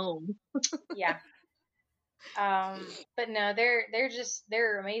them home. Yeah. But no,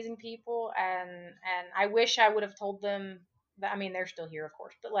 they're amazing people, and I wish I would have told them that. I mean, they're still here, of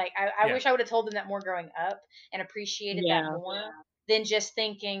course, but like I wish I would have told them that more growing up and appreciated that more than just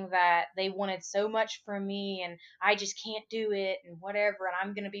thinking that they wanted so much from me and I just can't do it and whatever, and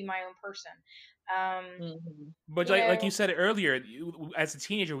I'm gonna be my own person. But like you said earlier, as a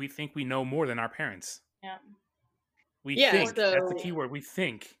teenager, we think we know more than our parents. Yeah. We think. So that's the key word. We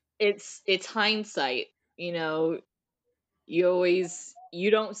think. It's hindsight. You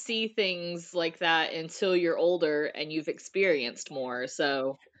don't see things like that until you're older and you've experienced more.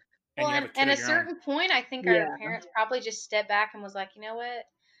 So, well, and at a certain point, I think our parents probably just stepped back and was like, you know what,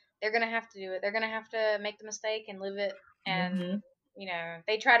 they're gonna have to do it. They're gonna have to make the mistake and live it. And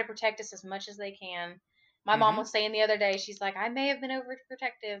they try to protect us as much as they can. My mom was saying the other day, she's like, I may have been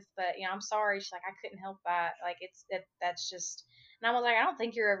overprotective, but I'm sorry. She's like, I couldn't help that. Like that's just. And I was like, I don't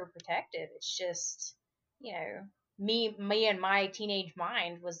think you're overprotective. It's just, me and my teenage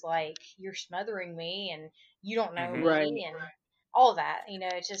mind was like, you're smothering me and you don't know me and all of that.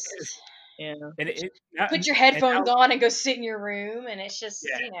 It's just And put your headphones on and go sit in your room, and it's just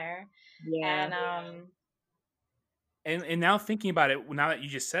and now thinking about it, now that you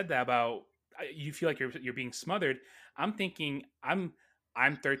just said that about you feel like you're being smothered, I'm thinking I'm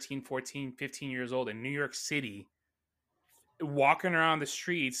 13, 14, 15 years old in New York City. walking around the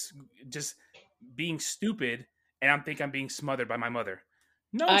streets, just being stupid, and I'm thinking I'm being smothered by my mother.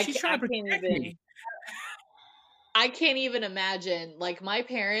 No, she's trying to protect me. I can't even imagine. Like, my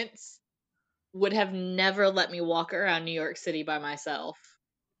parents would have never let me walk around New York City by myself.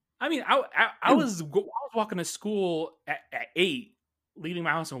 I mean, I was walking to school at 8, leaving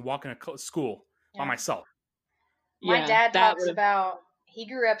my house and walking to school by myself. My dad talks about, he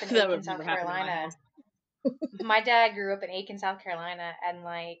grew up in Aiken, South Carolina. My dad grew up in Aiken, South Carolina, and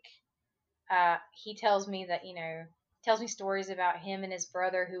like, he tells me that, tells me stories about him and his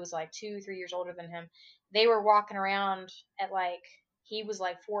brother, who was like 2-3 years older than him. They were walking around at like, he was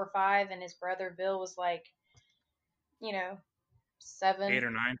like 4 or 5, and his brother Bill was like, 7, 8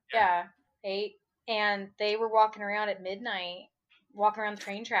 or 9. Yeah, 8. And they were walking around at midnight, walking around the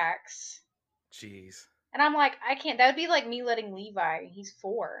train tracks. Jeez. And I'm like, I can't. That would be like me letting Levi. He's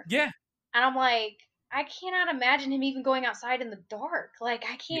 4. Yeah. And I'm like, I cannot imagine him even going outside in the dark. Like,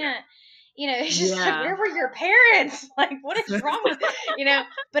 I can't. It's just like, where were your parents? Like, what is wrong with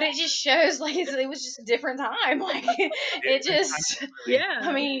But it just shows, like, it was just a different time. Like, it just,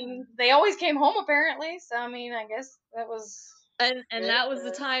 I mean, they always came home apparently. So, I mean, I guess that was. And that was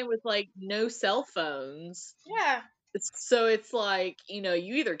the time with, like, no cell phones. Yeah. So it's like, you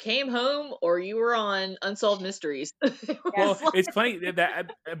either came home or you were on Unsolved Mysteries. Well, it's funny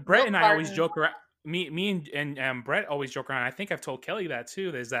that Brett and I always joke around. Me and Brett always joke around. I think I've told Kelly that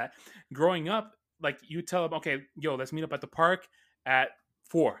too. Is that growing up, like, you tell them, okay, yo, let's meet up at the park at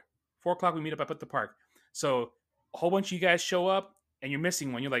 4 o'clock. We meet up at the park. So a whole bunch of you guys show up, and you're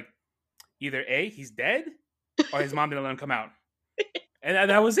missing one. You're like, either A, he's dead, or his mom didn't let him come out.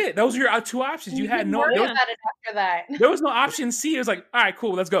 And that was it. Those were your 2 options. You had no. After that, there was no option C. It was like, all right,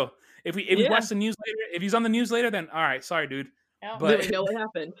 cool, let's go. If we watch the news later, if he's on the news later, then all right, sorry, dude. But we know what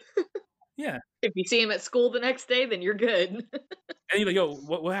happened. Yeah. If you see him at school the next day, then you're good. And you're like, yo,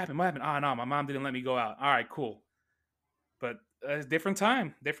 what happened? What happened? Oh, no, my mom didn't let me go out. All right, cool. But different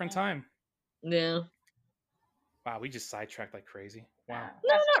time. Yeah. Wow, we just sidetracked like crazy. Wow.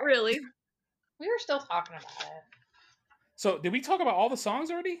 No, not really. We were still talking about it. So, did we talk about all the songs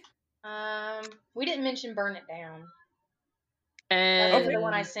already? We didn't mention "Burn It Down." And that's the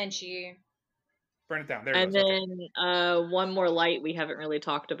one I sent you. Burn It Down. There it goes. And then One More Light we haven't really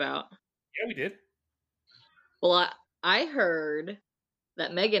talked about. Yeah, we did. Well, I heard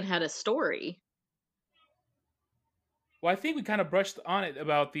that Megan had a story. Well, I think we kind of brushed on it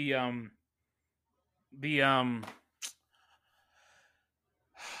about the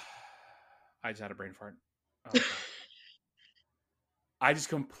I just had a brain fart. Oh, I just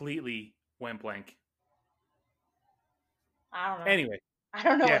completely went blank. I don't know. Anyway. I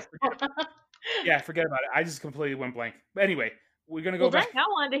don't know. Yeah, forget about it. I just completely went blank. But anyway, we're going to go back. I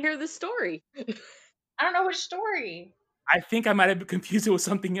wanted to hear the story. I don't know which story. I think I might have confused it with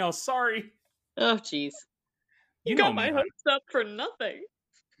something else. Sorry. Oh, jeez. You know got me, my hopes up for nothing.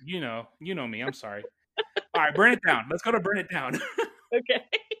 You know me. I'm sorry. All right, Burn It Down. Let's go to Burn It Down. Okay.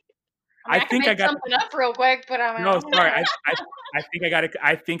 I think I got something up real quick, but I'm no. Sorry, I think I got it.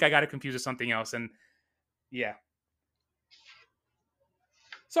 I think I got it confused with something else, and yeah.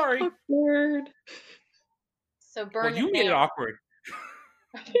 Sorry. Awkward. So Burn It Down. You made it awkward.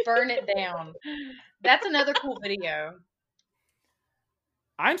 Burn It Down. That's another cool video.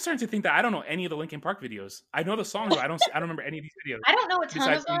 I'm starting to think that I don't know any of the Linkin Park videos. I know the songs, but I don't remember any of these videos. I don't know a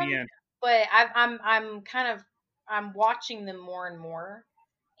ton of them, but I'm watching them more and more,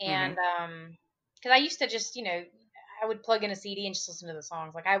 and because I used to just I would plug in a CD and just listen to the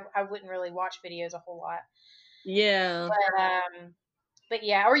songs. Like I wouldn't really watch videos a whole lot. Yeah. But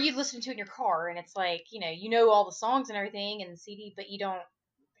yeah, or you'd listen to it in your car, and it's like you know all the songs and everything and the CD, but you don't.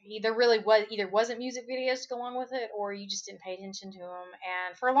 Either wasn't music videos to go along with it, or you just didn't pay attention to them.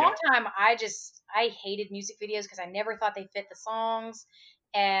 And for a long time, I hated music videos because I never thought they fit the songs,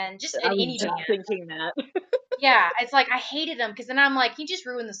 and just at any band. Thinking that. Yeah, it's like I hated them because then I'm like, you just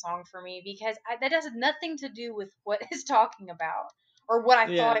ruined the song for me because that has nothing to do with what it's talking about or what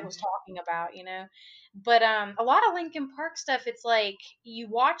I thought it was talking about, But a lot of Linkin Park stuff, it's like you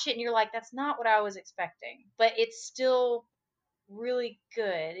watch it and you're like, that's not what I was expecting, but it's still really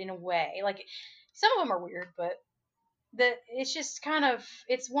good in a way. Like some of them are weird, but it's just kind of,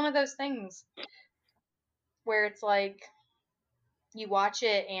 it's one of those things where it's like you watch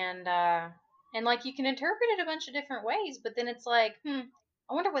it and like you can interpret it a bunch of different ways, but then it's like, I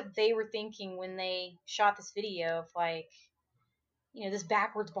wonder what they were thinking when they shot this video of like, this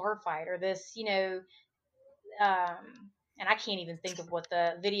backwards bar fight or this, and I can't even think of what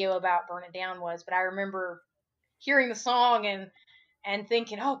the video about Burn It Down was, but I remember hearing the song and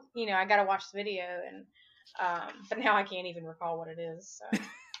thinking, oh, I got to watch the video. And But now I can't even recall what it is. So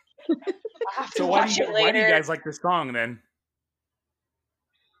I'll have to So watch it why do you later. guys like this song then?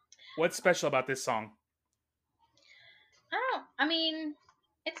 What's special about this song? I mean,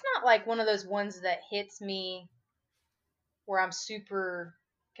 it's not like one of those ones that hits me where I'm super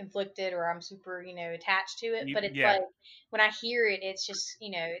conflicted or I'm super, attached to it. But it's Yeah. like when I hear it, it's just,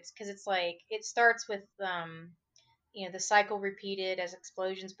 it's because it's like it starts with, the cycle repeated as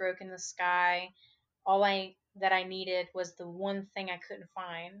explosions broke in the sky. All that I needed was the one thing I couldn't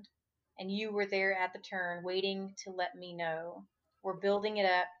find, and you were there at the turn, waiting to let me know. We're building it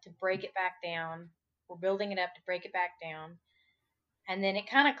up to break it back down. We're building it up to break it back down. And then it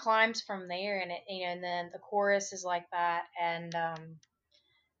kind of climbs from there, and and then the chorus is like that, and I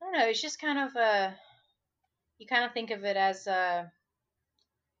don't know, it's just kind of you kind of think of it as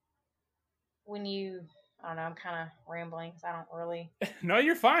when you, I don't know, I'm kind of rambling because I don't really. No,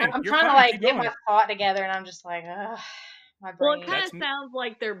 you're fine. I'm You're trying to fine. like Keep get going. my thought together, and I'm just like, ugh, my Well, it brain. kind of sounds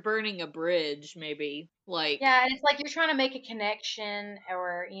like they're burning a bridge, maybe. Like, Yeah, and it's like you're trying to make a connection,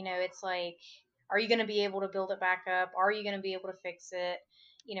 or it's like, are you going to be able to build it back up? Are you going to be able to fix it?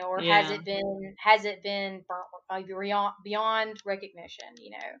 Or has Yeah. it been beyond recognition?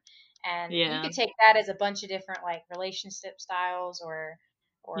 And you Yeah. could take that as a bunch of different like relationship styles, or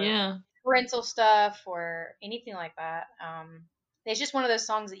Yeah. parental stuff, or anything like that. It's just one of those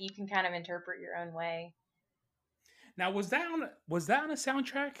songs that you can kind of interpret your own way. Now, was that on a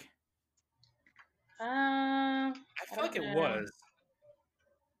soundtrack? I I feel don't like it know. was,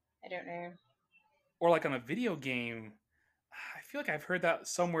 I don't know. or like on a video game. I feel like I've heard that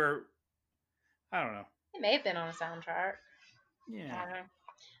somewhere. I don't know. It may have been on a soundtrack. I Yeah, don't know.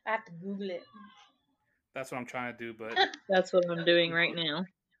 I have to Google it. that's what I'm trying to do. But That's what I'm doing right now.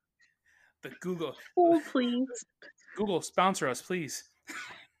 the Google, Hold, please. Google sponsor us, please.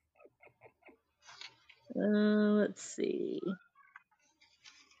 Let's see.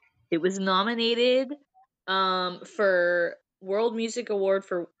 It was nominated for World Music Award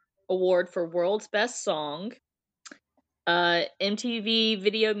for World's Best Song. MTV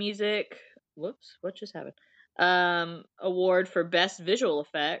Video Music. Whoops, what just happened? Award for Best Visual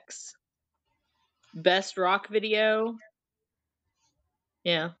Effects. Best Rock Video.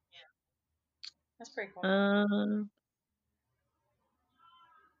 Yeah. That's pretty cool.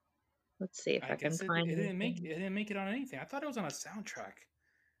 Let's see if I can guess find it didn't anything. make it on anything. I thought it was on a soundtrack.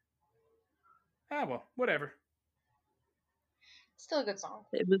 Ah, well, whatever. Still a good song.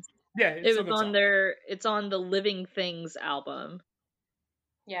 It was. Yeah, It was on their. It's on the Living Things album.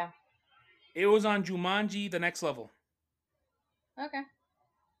 Yeah. It was on Jumanji: The Next Level. Okay.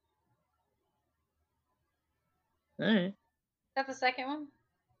 All right. Is that the second one?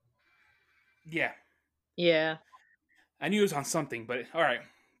 Yeah. Yeah. I knew it was on something, but all right.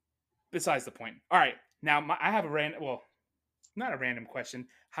 Besides the point. All right. Now, I have not a random question.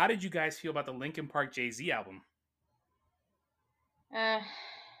 How did you guys feel about the Linkin Park Jay-Z album?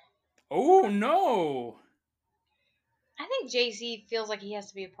 Oh, no. I think Jay-Z feels like he has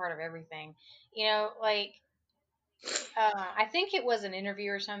to be a part of everything. Like, I think it was an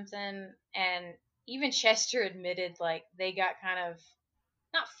interview or something, and even Chester admitted, like, they got kind of,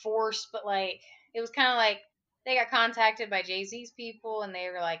 not forced, but, like, it was kind of like, they got contacted by Jay-Z's people, and they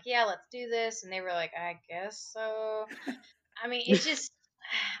were like, yeah, let's do this, and they were like, I guess so. I mean, it's just,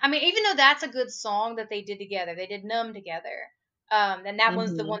 even though that's a good song that they did together, they did Numb together. And that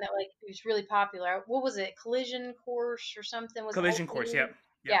one's the one that like was really popular. What was it? Collision Course or something? Was Collision Course, yep.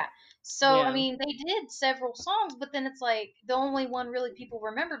 Yeah. So Yeah. they did several songs, but then it's like the only one really people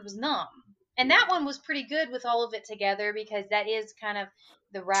remembered was Numb, and that one was pretty good with all of it together because that is kind of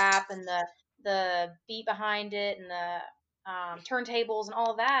the rap and the beat behind it and the turntables and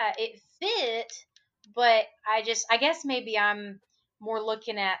all that. It fit, but I guess maybe I'm more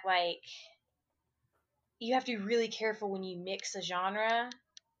looking at like you have to be really careful when you mix a genre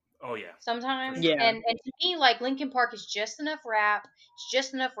Oh, yeah. sometimes. Yeah. And to me, like Linkin Park is just enough rap, it's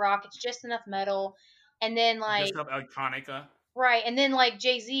just enough rock, it's just enough metal, and then like Just electronica. right, and then like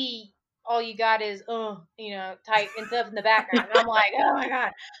Jay-Z, all you got is type and stuff in the background. And I'm like, oh my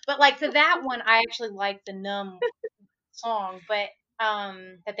god. But like to that one, I actually like the Numb song, but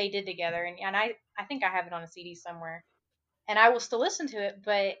that they did together, and I think I have it on a CD somewhere, and I will still listen to it,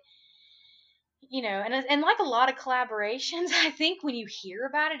 but and like a lot of collaborations, I think when you hear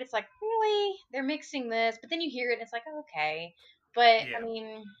about it, it's like, really? They're mixing this, but then you hear it and it's like, oh, okay. But Yeah.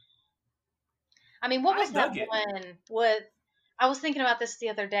 what was that dug it. one with I was thinking about this the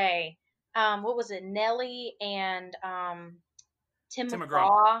other day. What was it? Nelly and Tim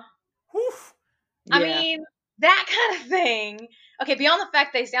McGraw. Whew. I Yeah. mean, that kind of thing. Okay, beyond the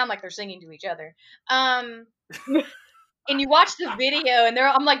fact they sound like they're singing to each other. And you watch the video, and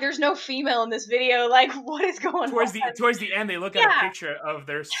I'm like, there's no female in this video. Like, what is going on? Towards the end, they look at a picture of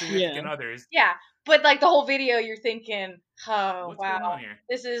their significant others. Yeah, but like the whole video, you're thinking, oh What's wow, going on here?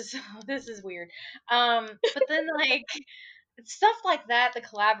 this is weird. But then like stuff like that, the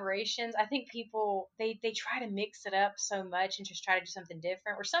collaborations, I think people they try to mix it up so much and just try to do something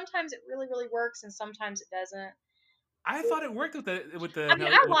different. Or sometimes it really works, and sometimes it doesn't. I thought it worked with the I mean,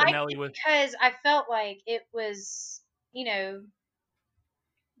 Nelly, I with the liked Nelly it with. because I felt like it was,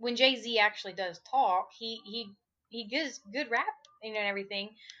 when Jay-Z actually does talk, he gives good rap, and everything.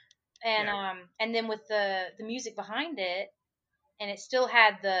 And and then with the music behind it, and it still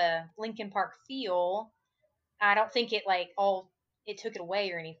had the Linkin Park feel. I don't think it it took it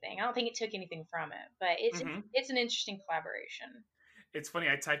away or anything. I don't think it took anything from it, but it's an interesting collaboration. It's funny.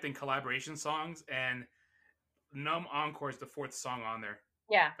 I typed in collaboration songs, and Numb Encore is the 4th song on there.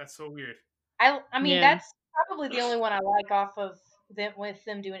 Yeah, that's so weird. I mean, that's probably the only one I like off of them with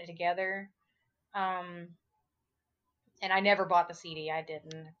them doing it together. And I never bought the CD. I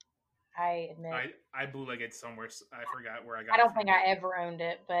didn't. I admit. I bootlegged it somewhere. I forgot where I got it. I don't think I ever owned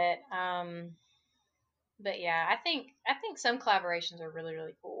it, but yeah, I think some collaborations are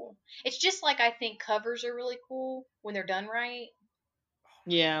really cool. It's just like I think covers are really cool when they're done right.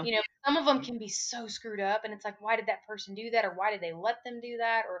 Yeah. Some of them can be so screwed up, and it's like, why did that person do that, or why did they let them do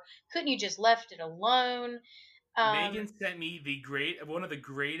that, or couldn't you just left it alone? Megan sent me one of the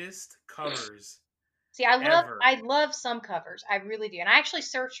greatest covers. See, I love some covers. I really do. And I actually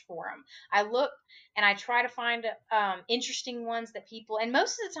search for them. I look and I try to find interesting ones that people, and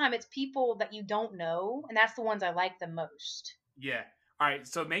most of the time it's people that you don't know, and that's the ones I like the most. Yeah. All right.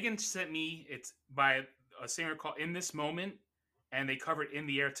 So Megan sent me, it's by a singer called In This Moment, and they covered In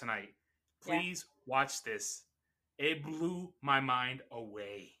the Air Tonight. Please watch this. It blew my mind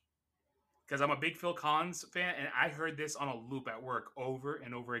away. Because I'm a big Phil Collins fan, and I heard this on a loop at work over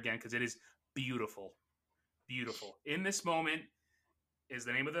and over again because it is beautiful. Beautiful. In This Moment is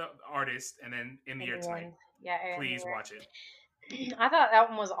the name of the artist, and then In the Air Tonight. Yeah, please watch it. I thought that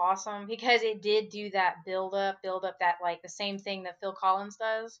one was awesome because it did do that build up that like the same thing that Phil Collins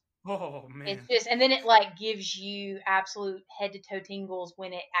does. Oh man. It's just, and then it like gives you absolute head to toe tingles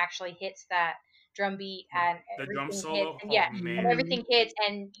when it actually hits that drum beat and the drum solo. Hits, and and everything hits,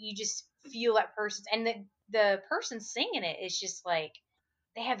 and you just feel that person, and the person singing it is just like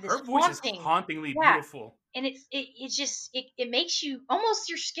they have this. Her voice is hauntingly beautiful, and it just it makes you almost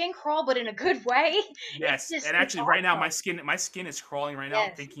your skin crawl, but in a good way. Yes, and actually, right now my skin is crawling right now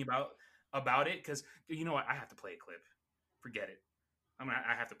thinking about it because you know what, I have to play a clip. Forget it.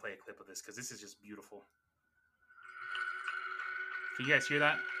 I have to play a clip of this because this is just beautiful. Can you guys hear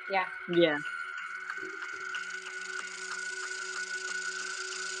that? Yeah. Yeah.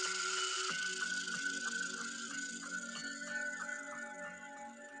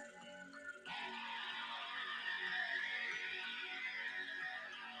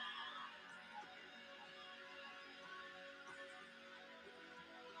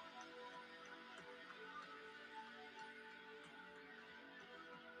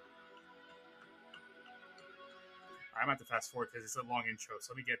 I'm going to have to fast forward because it's a long intro.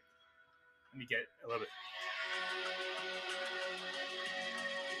 So let me get a little bit.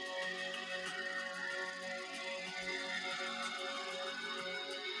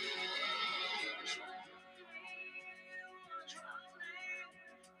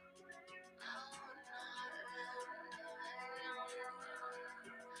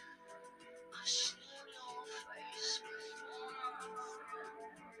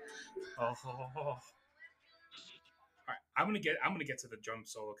 Oh. All right, I'm gonna get to the drum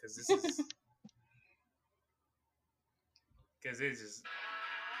solo because this is it's just.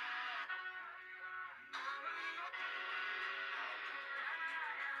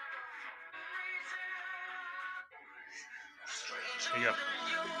 There you go.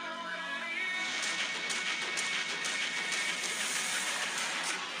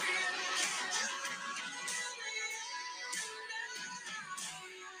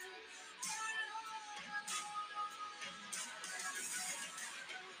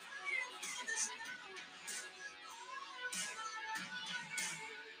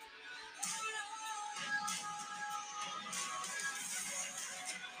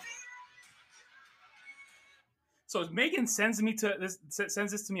 So Megan sends this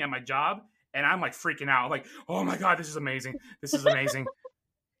to me at my job, and I'm like freaking out. I'm like, oh my god, this is amazing! This is amazing.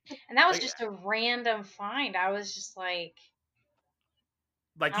 And that was just a random find. I was just like,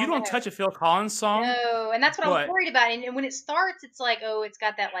 Like, I you don't don't know. touch a Phil Collins song, No, and that's what but I'm worried about. And when it starts, it's like, oh, it's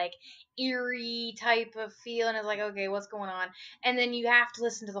got that like eerie type of feel, and it's like, okay, what's going on? And then you have to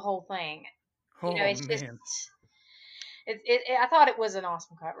listen to the whole thing. oh It's just, man, I thought it was an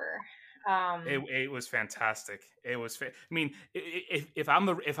awesome cover. it was fantastic. It was. I mean, if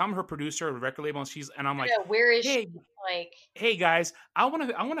I'm her producer or record label, and I'm I like, know, where is she? hey, Like, hey guys, I want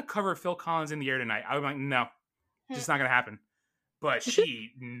to cover Phil Collins in the air tonight. I'm like, no, hmm. just not gonna happen. But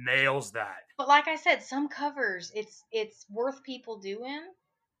she nails that. But like I said, some covers, it's worth people doing,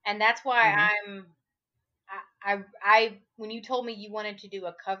 and that's why Hmm. I when you told me you wanted to do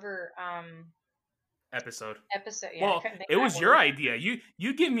a cover Episode. episode, yeah, I Well, couldn't think it of was that your word. idea.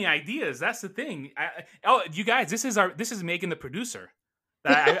 You give me ideas. That's the thing. You guys, this is Megan, the producer,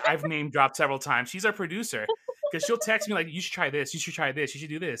 that I've name dropped several times. She's our producer because she'll text me like, "You should try this. You should try this. You should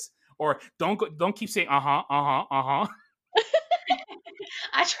do this." Or don't keep saying uh huh.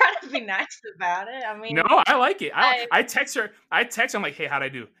 I try to be nice about it. I No, mean, I like it. I I text her. I'm like, "Hey, how'd I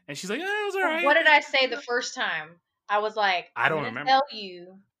do?" And she's like, "It was all what right." did I say the first time? I was like, I I'm don't gonna remember. tell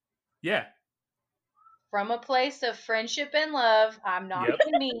you Yeah. from a place of friendship and love. I'm not Yep.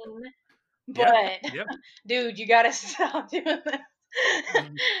 being mean, Yep. but Yep. dude, you gotta stop doing this.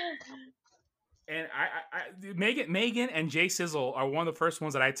 Mhm. And Megan and Jay Sizzle are one of the first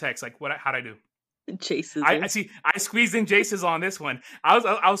ones that I text. Like, how'd I do? Jay I Sizzle. see. I squeezed in Jay Sizzle on this one.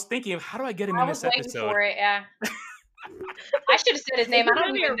 I was thinking of how do I get him I in was this waiting episode? for it. Yeah, I should have said his name. It's I don't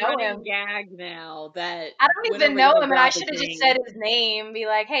gonna be a even know running him. gag now that I don't even whenever know you him, and I drop should his have just name, said his name. Be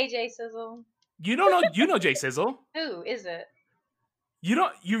like, "Hey, Jay Sizzle, You don't know. You know Jay Sizzle. who is it?" You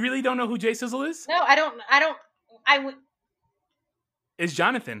don't. You really don't know who Jay Sizzle is? No, I don't. I don't. I would. It's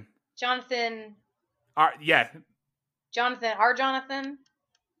Jonathan. Jonathan. Yeah, Jonathan. Our Jonathan.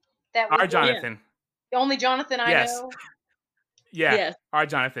 That was our Jonathan. the only Jonathan I Yes. know. Yeah, yes, our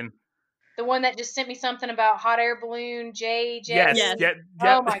Jonathan. The one that just sent me something about hot air balloon. Jay. Yes. Yes. Yeah.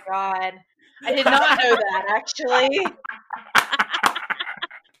 Oh my god. I did not know that actually.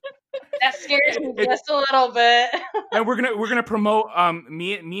 That scares me just a little bit. And we're gonna promote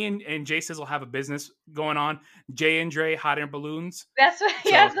me and Jay Sizzle have a business going on. Jay and Dre Hot Air Balloons. That's what,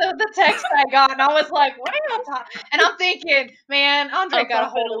 yeah, so the text I got, and I was like, "What are you talking?" And I'm thinking, man, Andre I'll got a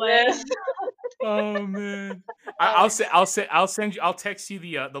pop it hold of away. this. Oh man. Oh, I'll send you. I'll text you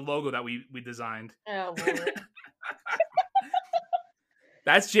the logo that we designed. oh Lord.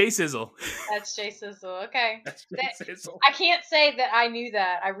 That's Jay Sizzle. That's Jay Sizzle. Okay. That's Jay Sizzle. I can't say that I knew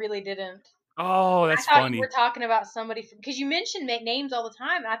that. I really didn't. Oh, that's I thought funny. you were talking about somebody because you mentioned names all the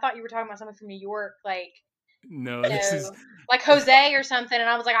time, and I thought you were talking about somebody from New York, like No, you this know, is like Jose or something. And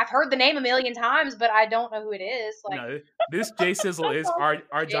I was like, I've heard the name a million times, but I don't know who it is. Like no. This Jay Sizzle is our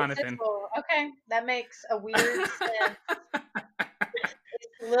Jay Jonathan. Sizzle. Okay, that makes a weird sense.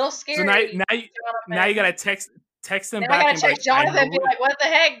 It's a little scary. So now you Jonathan. gotta text them Now back I and gotta be text like, I Jonathan and know. be like, "What the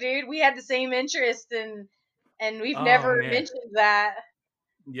heck, dude? We had the same interest, and we've never man. mentioned that."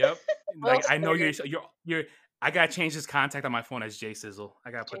 Yep. Well, Like I know scary. you're. I gotta change his contact on my phone as Jay Sizzle. I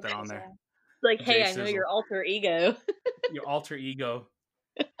gotta put that on there. like, hey, Jay I know Sizzle. your alter ego. Your alter ego.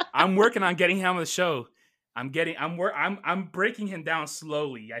 I'm working on getting him on the show. I'm breaking him down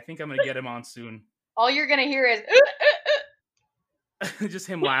slowly. I think I'm gonna get him on soon. All you're gonna hear is Just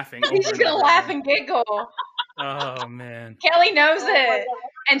him laughing. he's over just gonna over laugh again. and giggle. Oh man. Kelly knows Oh my it,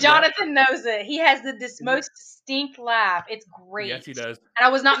 and Jonathan knows it. He has the most distinct laugh. It's great. Yes, he does. And I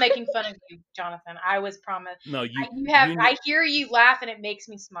was not making fun of you, Jonathan. I was promised. No, you. I hear you laugh, and it makes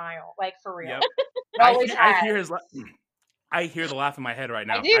me smile, like for real. Yep. It always I has. hear his. I hear the laugh in my head right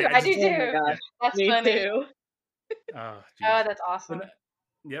now. I do. I do Oh my too. gosh, That's me funny. too. Oh, Oh, geez. that's awesome.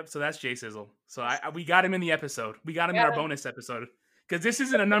 Yep. So that's Jay Sizzle. So we got him in the episode. We got him in Yeah. our bonus episode because this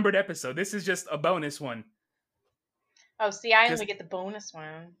isn't a numbered episode. This is just a bonus one. Oh, see, I Just- only get the bonus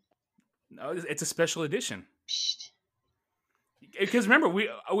one. No, it's a special edition. Psst. Because remember,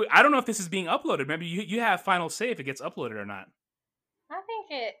 I don't know if this is being uploaded. Maybe you have final say if it gets uploaded or not. I think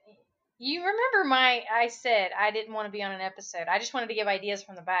it. You remember I said I didn't want to be on an episode. I just wanted to give ideas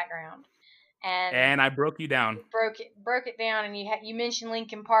from the background, And I broke you down. broke it down. And you mentioned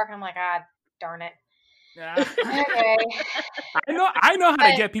Linkin Park. And I'm like, darn it. I Okay. know how to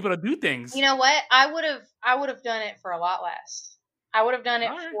But- get people to do things. You know what? I would have done it for a lot less. I would have done it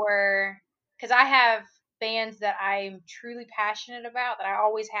Alright. because I have bands that I'm truly passionate about that I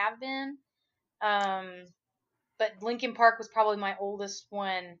always have been. But Linkin Park was probably my oldest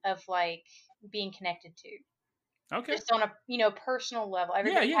one of like being connected to, Okay. just on a personal level.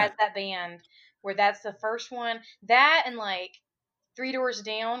 Everybody Yeah. has that band where that's the first one. That and like Three Doors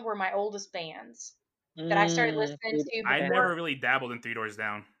Down were my oldest bands. that I started listening Three to I Doors before. never really dabbled in Three Doors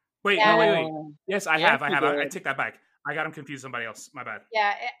Down. Wait, no, Yeah, wait. Down. Yes, I Yes, have. I you have. I did. take that back. I got him confused with somebody else. My bad.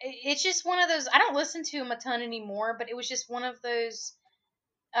 yeah, it's just one of those. I don't listen to him a ton anymore, but it was just one of those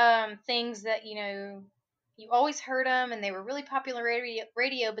things that you always heard them and they were really popular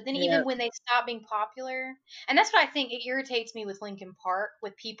radio, but then Yeah. even when they stopped being popular, and that's what I think it irritates me with Linkin Park,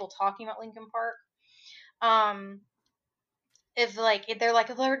 with people talking about Linkin Park. Um, if they're like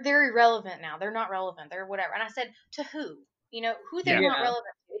they're irrelevant now, they're not relevant, they're whatever, and I said to who? Who they're Yeah. not Yeah. relevant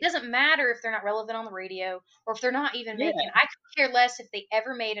to. It doesn't matter if they're not relevant on the radio or if they're not even Yeah. making. I could care less if they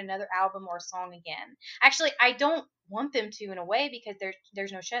ever made another album or a song again. Actually, I don't want them to in a way because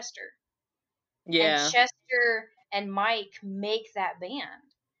there's no Chester. And Yeah. Chester and Mike make that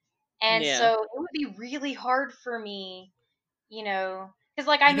band. And Yeah. so it would be really hard for me, because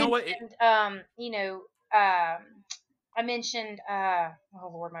like I You know what? mentioned, I mentioned, oh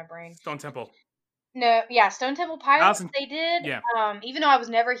Lord, my brain. Stone Temple. No, yeah, Stone Temple Pilots. Allison. They did. Yeah. Even though I was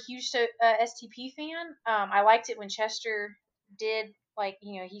never a huge STP fan, I liked it when Chester did. Like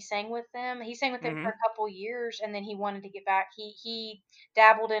he sang with them. He sang with them Mm-hmm. for a couple years, and then he wanted to get back. He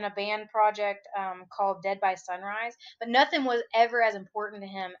dabbled in a band project called Dead by Sunrise, but nothing was ever as important to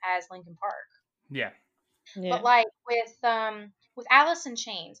him as Linkin Park. Yeah. Yeah. But like with Alice in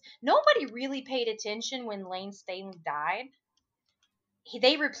Chains, nobody really paid attention when Lane Staley died.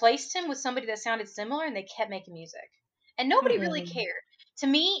 They replaced him with somebody that sounded similar, and they kept making music, and nobody really Mhm. cared. To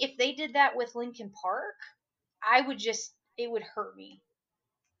me, if they did that with Linkin Park, it would hurt me.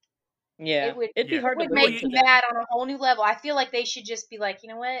 Yeah. It'd be Yeah. hard to Would Well, make listen you, to me them. mad on a whole new level. I feel like they should just be like, you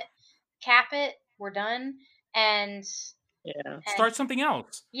know what, cap it, we're done, and Yeah. and start something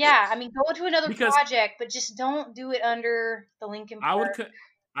else yeah, I mean, go to another because project, but just don't do it under the Linkin I would Park.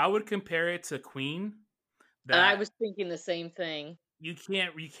 I would compare it to Queen. And I That was thinking the same thing. you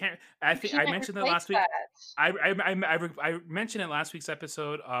can't. I You think I can't mentioned that replace last week. that. I mentioned it last week's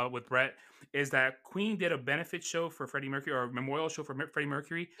episode with Brett. Is that Queen did a benefit show for Freddie Mercury or a memorial show for Freddie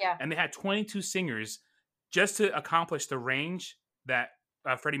Mercury, Yeah, and they had 22 singers just to accomplish the range that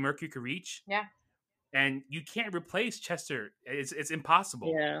Freddie Mercury could reach. yeah, And you can't replace Chester. It's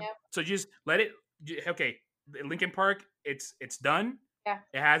impossible. Yeah. yeah, So just let it. Okay, Linkin Park. It's done. yeah.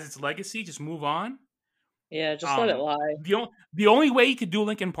 It has its legacy. Just move on. Yeah. Just let it lie. The only way you could do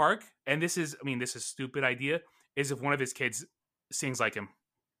Linkin Park, and this is a stupid idea, is if one of his kids sings like him.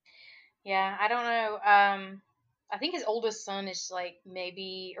 Yeah, I don't know. I think his oldest son is like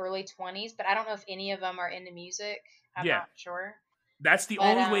maybe early 20s, but I don't know if any of them are into music. I'm Yeah, not sure. that's the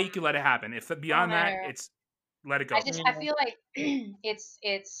But only way you could let it happen. If I don't beyond that, know. it's let it I go. just I Yeah. feel like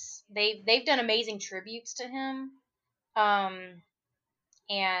they've done amazing tributes to him. Um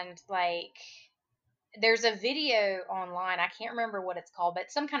and like there's a video online. I can't remember what it's called, but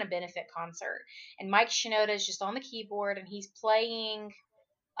it's some kind of benefit concert. And Mike Shinoda is just on the keyboard and he's playing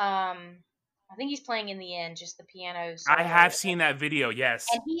I think he's playing in the end just the piano I solo. have seen that video. Yes,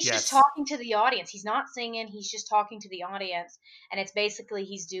 And he's just yes, talking to the audience. He's not singing. He's just talking to the audience, and it's basically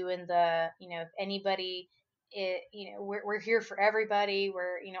he's doing the if anybody, we're here for everybody.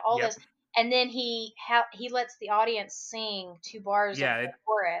 We're all yep, this, and then he lets the audience sing 2 bars of yeah. the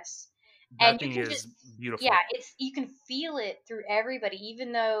chorus, That and you thing can just is beautiful. yeah, you can feel it through everybody,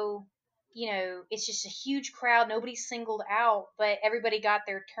 even though it's just a huge crowd, nobody's singled out, but everybody got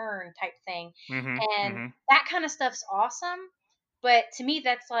their turn type thing, Mm-hmm. and Mm-hmm. that kind of stuff's awesome. But to me,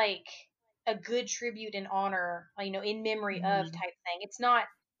 that's like a good tribute and honor, in memory of Mhm. type thing. It's not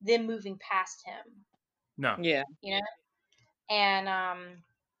them moving past him, No, Yeah. you know. And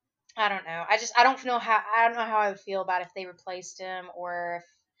I don't know. I don't know how I would feel about if they replaced him, or if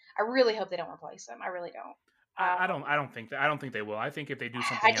I really hope they don't replace him. I really don't. I don't. I don't think that. I don't think they will. I think if they do I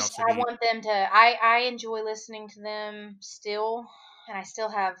something just else, it'd I be want them to. I enjoy listening to them still, and I still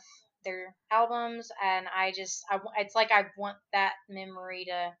have their albums, and it's like I want that memory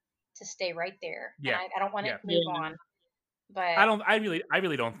to stay right there, and yeah, I don't want it yeah. to move Yeah. on. But I don't. I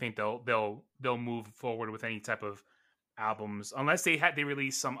really don't think they'll move forward with any type of albums unless they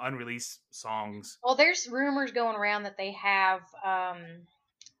release some unreleased songs. well, there's rumors going around that they have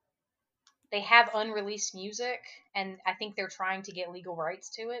unreleased music, and I think they're trying to get legal rights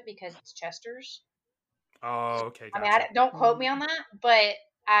to it because it's Chester's. Oh, okay, I mean, gotcha. don't quote me on that, but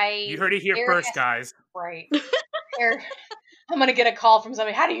You heard it here there first, has guys. right. There, I'm gonna get a call from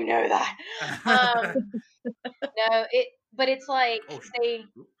somebody. How do you know that? No, but it's like Oh,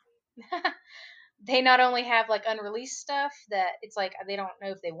 they not only have like unreleased stuff that it's like they don't know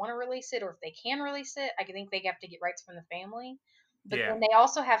if they want to release it or if they can release it. I think they have to get rights from the family. But yeah. then they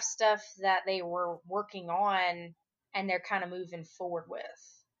also have stuff that they were working on and they're kind of moving forward with.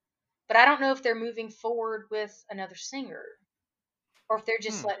 But I don't know if they're moving forward with another singer or if they're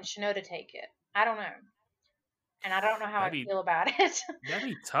just Hmm. letting Shinoda take it. I don't know. And I don't know how I That'd be feel about it. that'd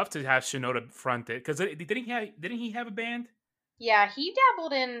be tough to have Shinoda front it because didn't he have a band? Yeah, he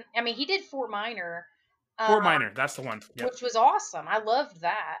dabbled in. I mean, he did Fort Minor, Fort Minor, that's the one. Yep. which was awesome. I loved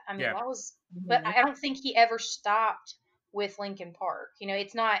that. I mean, Yeah. that was. But Mhm. I don't think he ever stopped with Linkin Park. You know,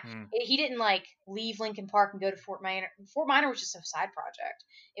 it's not. Hmm. He didn't like leave Linkin Park and go to Fort Minor. Fort Minor was just a side project.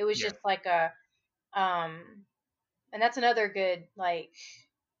 It was Yeah. just like a. And that's another good like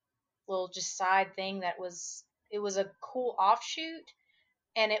little just side thing that was. It was a cool offshoot,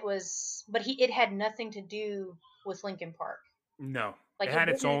 and it had nothing to do with Linkin Park. No, Like it had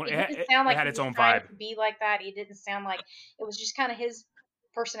its own. it didn't sound It like had he its was own trying vibe. to be like that. It didn't sound like it was just kind of his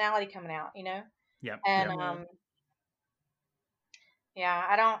personality coming out, you know? Yep. And Yep. Mhm. yeah,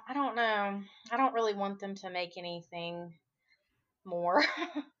 I don't know. I don't really want them to make anything more.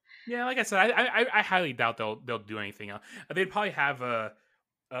 Yeah, like I said, I highly doubt they'll do anything else. They'd probably have a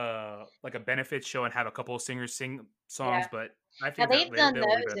like a benefit show and have a couple of singers sing songs, Yeah. but I Now think that they've done they'll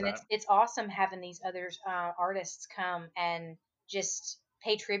leave it those, at and that. it's awesome having these other artists come and just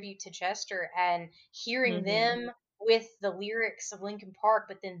pay tribute to Chester and hearing Mhm. them with the lyrics of Linkin Park,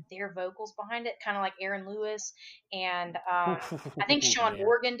 but then their vocals behind it, kind of like Aaron Lewis and I think Sean Man,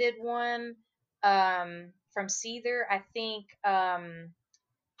 Morgan did one from Seether. I think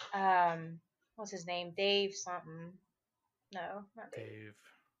what's his name? Dave something. No, not Dave.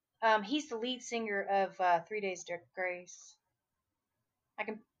 Dave, He's the lead singer of 3 Days Grace. I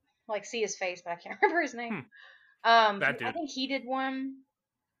can like see his face, but I can't remember his name. hmm, that I dude. think he did one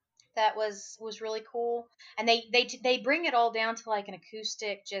that was really cool, and they bring it all down to like an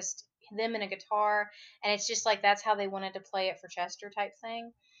acoustic, just them and a guitar, and it's just like that's how they wanted to play it for Chester type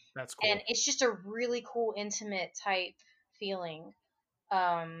thing, That's and cool. it's just a really cool intimate type feeling.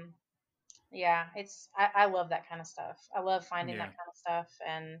 Um, yeah, I love that kind of stuff. I love finding that Yeah. kind of stuff,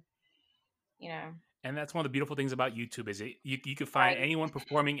 and you know, And that's one of the beautiful things about YouTube is you can find right? anyone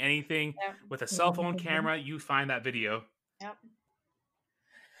performing anything Yep, with a cell phone Mhm. camera. You find that video. yep.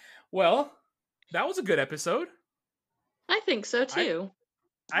 Well, that was a good episode. I think so I too.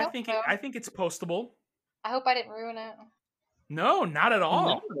 I hope so. I think it's postable. I hope I didn't ruin it. No, not at No.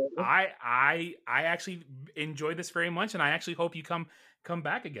 all. I actually enjoyed this very much, and I actually hope you come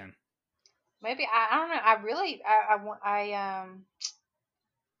back again. Maybe I don't know. I really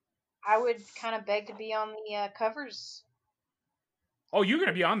I would kind of beg to be on the covers. Oh, you're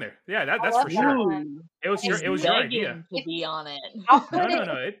gonna be on there. Yeah, I that's love for that sure. one. Ooh, And It if was you your idea. begging to if be on it. I'll No, put it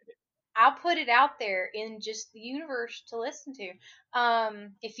no. I'll put it out there in just the universe to listen to.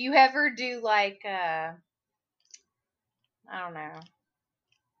 If you ever do like I don't know.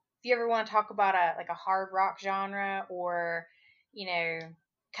 If you ever want to talk about a hard rock genre or you know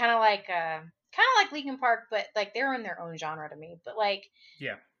kind of like Linkin Park, but like they're in their own genre to me. But like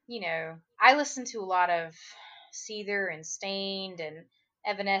Yeah. I listen to a lot of Seether and Stained and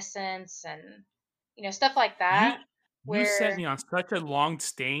Evanescence and stuff like You that. you sent Where me on such a long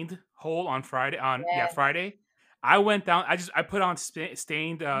stained hole on Friday yeah, Friday. I went down. I put on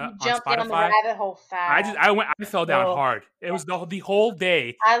stained you on jump down the Spotify. rabbit hole fast. I fell down Oh, hard. It was the whole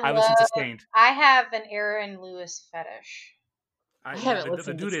day I I listened to love. Stained. I have an Aaron Lewis fetish. I Yeah, haven't the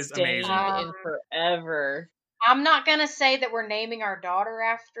listened to dude is Stained amazing. in forever. I'm not gonna say that we're naming our daughter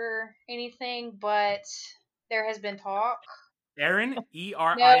after anything, but there has been talk. Aaron No,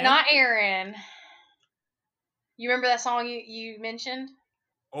 Erin. not Aaron. You remember that song you mentioned?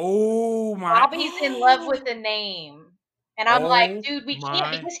 Oh my! Bobby's in love with the name. And I'm like, Oh dude, we can't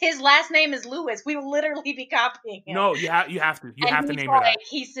my! because his last name is Lewis. We will literally be copying him. No, you And have to he's name her like, that.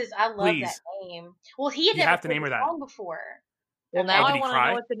 he says, I love that Please, name. Well, he had you never have to heard name the her that. song before. Well, Okay. now Oh, I did he want to know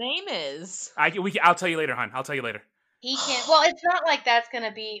cry? what the name is. I'll tell you later, hon. I'll tell you later. He can well, it's not like that's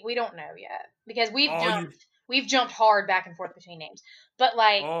gonna be we don't know yet. Because Oh, you. we've jumped hard back and forth between names. But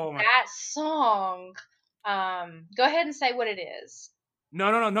like Oh my. that song, go ahead and say what it is. No.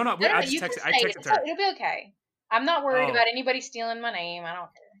 No, no, I no, just you can texted. I say it. texted her. It'll be okay. I'm not worried Oh, about anybody stealing my name. I don't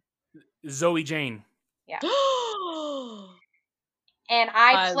care. Zoe Jane. Yeah. I And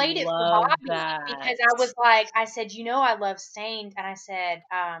I played it for love Bobby that. because I was like, I said, I love Stained. And I said,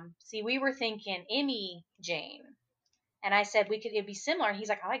 see, we were thinking Emmy Jane. And I said, it'd be similar. And he's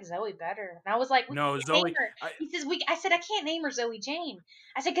like, I like Zoe better. And I was like, we No, can't name Zoe. her. He says, I said, I can't name her Zoe Jane.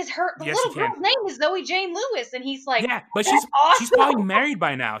 I said, because the Yes, you little can. girl's name is Zoe Jane Lewis. And he's like, Yeah, but that's she's probably awesome. married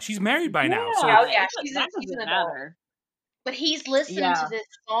by now. She's married by now. So Oh, Yeah, yeah, that she's an doesn't adult. matter. But he's listening to Yeah. this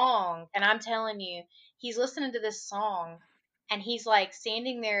song, and I'm telling you, he's listening to this song, and he's like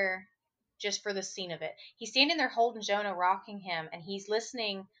standing there just for the scene of it. He's standing there holding Jonah, rocking him, and he's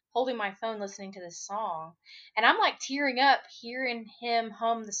listening holding my phone listening to this song, and I'm like tearing up hearing him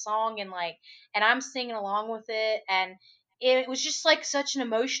hum the song, and I'm singing along with it, and it was just like such an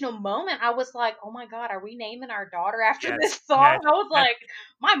emotional moment. I was like, oh my god, are we naming our daughter after this Yes, song? yes. I was like,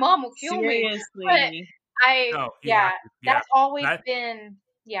 my mom will kill me. But Seriously. No, you yeah, have to. Yeah. that's always That been,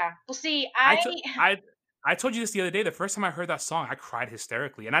 yeah. Well, see, I took I told you this the other day. The first time I heard that song, I cried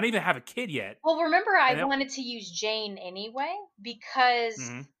hysterically, and I didn't even have a kid yet. well, remember, I And it, wanted to use Jane anyway because,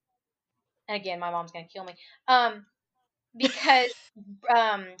 Mhm. and again, my mom's gonna kill me. Because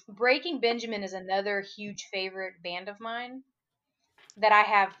Breaking Benjamin is another huge favorite band of mine that I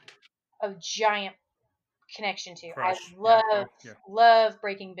have a giant connection to. I Crush. Yeah. Oh, yeah. love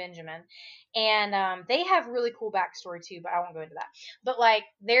Breaking Benjamin, and they have really cool backstory too. But I won't go into that. But like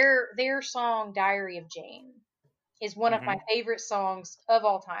their song "Diary of Jane" is one of my Mhm. favorite songs of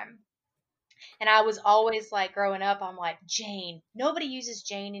all time. And I was always like, growing up, I'm like, Jane. Nobody uses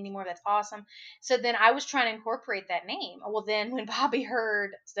Jane anymore. That's awesome. So then I was trying to incorporate that name. Well, then when Bobby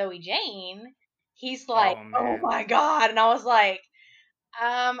heard Zoe Jane, he's like, Oh oh man. my God. And I was like,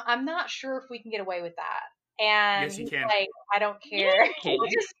 I'm not sure if we can get away with that. And Yes, you he's can. like, I don't Yeah, care. you can.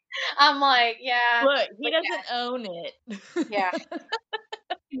 I'm like, yeah, Look, he but doesn't own it. yeah,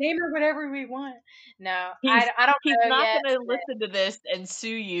 name her whatever we want. No, He's I don't he's know not yet. gonna listen to this and sue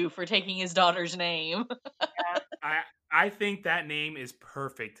you for taking his daughter's name. I think that name is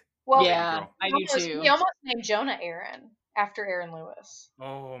perfect for Well, baby Yeah, girl. I do he too. almost named Jonah Aaron after Aaron Lewis.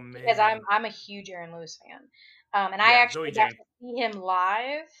 Oh Because man. I'm a huge Aaron Lewis fan. And I Yeah, Zoe actually got Jane. to see him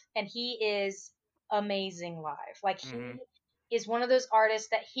live, and he is amazing live. Like, he Mhm. is one of those artists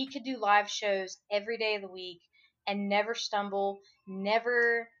that he could do live shows every day of the week and never stumble,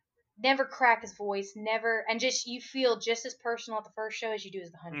 never crack his voice, never, and just you feel just as personal at the first show as you do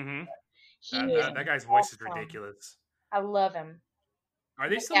as the 100th. Mhm. He is That guy's voice is awesome. ridiculous. I love him. Are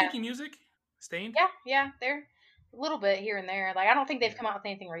they But still yeah, making music? Stained? yeah, they're a little bit here and there. Like, I don't think they've Yeah. come out with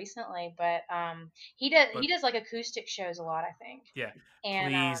anything recently, but he But does like acoustic shows a lot, I think. yeah, And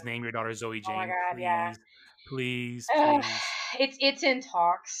please name your daughter Zoe oh my Jane. god, yeah. Please. Please, Ugh, please. it's in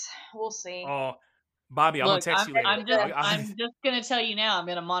talks. We'll see. Oh, Bobby, I'm gonna Look, text you later. I'm just gonna tell you now. I'm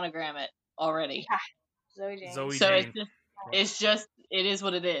gonna monogram it already. Yeah, Zoe Jane. Zoe So Jane. it is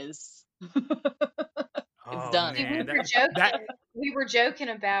what it is. It's Oh done. See, man, joking. We were joking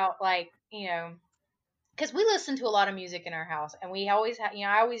about, like, because we listen to a lot of music in our house, and we always have,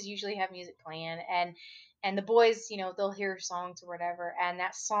 I always usually have music playing, and the boys, they'll hear songs or whatever, and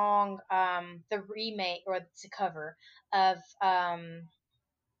that song, the remake, or it's a cover of, oh,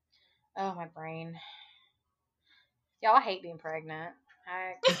 my brain, y'all, I hate being pregnant.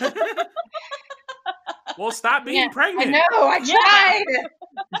 well, stop being Yeah, I pregnant. know, I tried.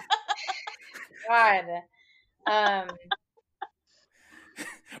 God,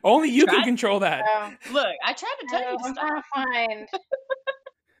 Only you can control that. Look, I tried to tell you to stop.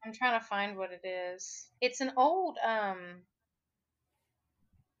 I'm trying to find what it is. It's an old I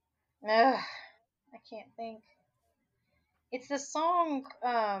can't think. It's the song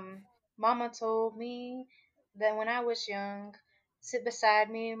Mama told me that when I was young, sit beside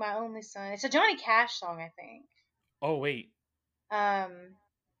me, my only son. It's a Johnny Cash song, I think. Oh wait.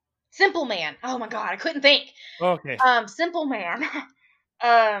 Simple Man. Oh my god, I couldn't think. Okay. Simple Man.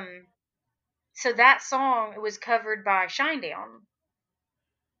 So that song, it was covered by Shinedown.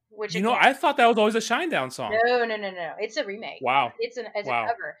 Which, again, I thought that was always a Shinedown song. No. It's a remake. Wow. It's a Wow.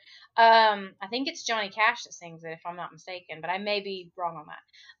 cover. I think it's Johnny Cash that sings it, if I'm not mistaken, but I may be wrong on that.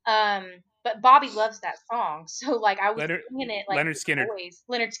 But Bobby loves that song, so like I was singing it like Leonard Skinner.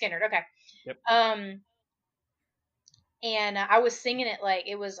 Leonard Skinner. Okay. Yep. And I was singing it like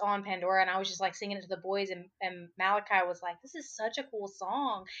it was on Pandora, and I was just like singing it to the boys, and Malachi was like, "This is such a cool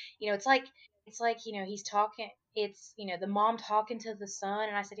song." It's like he's talking. It's the mom talking to the son,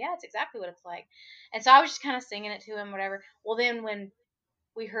 and I said, "Yeah, it's exactly what it's like." And so I was just kind of singing it to him, whatever. Well, then when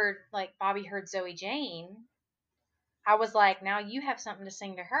we heard, like, Bobby heard Zoe Jane, I was like, "Now you have something to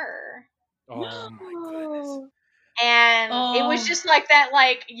sing to her." Oh my goodness. And it was just like that,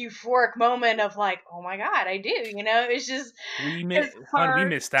 like, euphoric moment of like, oh my god, I do, it's just we missed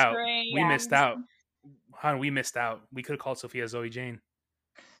out. We missed out. Hon, we missed out. We could have called Sophia Zoe Jane.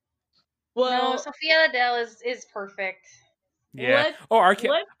 Well, no, Sophia Adele is perfect. Yeah. Our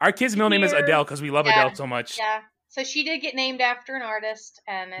kid's middle name is Adele because we love Adele so much. Yeah. So she did get named after an artist,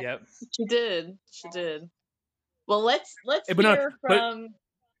 and yep, she did. Well, let's hear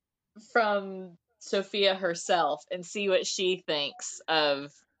from Sophia herself and see what she thinks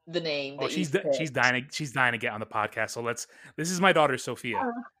of the name. Oh, she's dying to get on the podcast. So this is my daughter Sophia.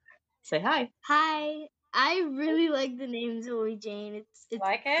 Say hi. Hi. I really like the name Zoe Jane. It's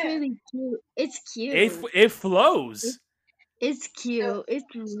Like it? pretty cute. It's cute. It flows. It's cute. It's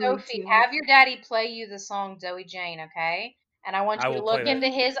really Sophie, cute. have your daddy play you the song Zoe Jane, okay? And I want I you to will play look that. into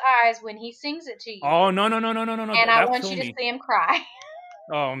his eyes when he sings it to you. Oh no. And I That'll want kill you to me. see him cry.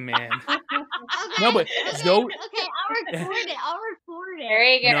 Oh man. Okay. No, but Zoe. Okay, I'll record it. I'll record it. There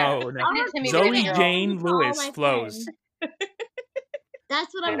you go. No. Send it to me, Zoe baby girl. Jane To all Lewis my flows. friends.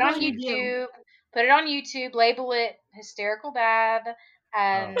 That's what Put I'm it on going to do. YouTube. Put it on YouTube. Label it Hysterical Dad. Oh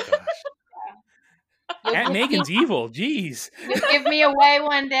And gosh. Aunt Megan's evil. Jeez. you'll give me away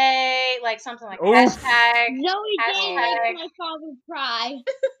one day, like something like Oh. hashtag. Zoe Jane Hashtag. makes my father cry.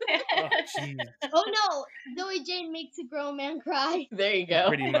 Oh, jeez. Oh no, Zoe Jane makes a grown man cry. There you go.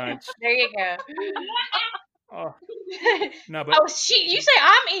 Pretty much. There you go. Oh no, but Oh, you say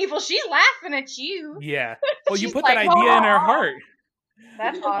I'm evil. She's laughing at you. yeah. Well, you She's put that like, idea in her "Aw." heart.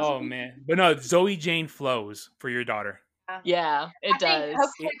 That's awesome. Oh man. But no, Zoe Jane flows for your daughter. Yeah, it I think does.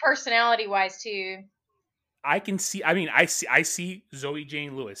 hopefully personality-wise too. I can see. I mean, I see Zoe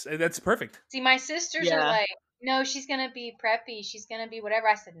Jane Lewis. That's perfect. See, my sisters are Yeah. like, no, she's gonna be preppy. She's gonna be whatever.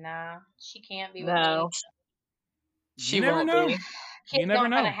 I said, nah, she can't be with No, me. she You never won't know. be. You Kids never don't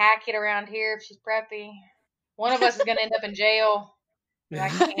know. kind of hack it around here if she's preppy. One of us is gonna end up in jail. I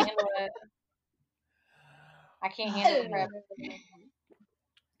can't handle it. I can't handle prep.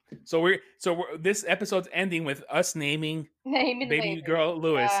 So we're this episode's ending with us naming Naming the baby girl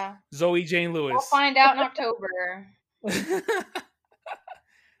Lewis, Yeah. Zoe Jane We'll Lewis. find out in October.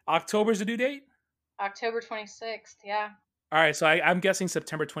 October's the due date. October 26th. Yeah, All right, so I'm guessing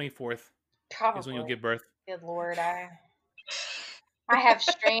September 24th probably. is when you'll give birth. Good Lord, I have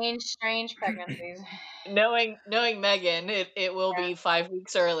strange pregnancies. Knowing Megan, it will be 5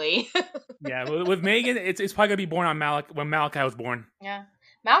 weeks early. Yeah, with Megan, it's probably gonna be born on when Malachi was born. Yeah,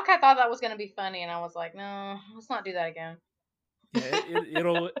 Malachi thought that was gonna be funny, and I was like, no, let's not do that again. Yeah,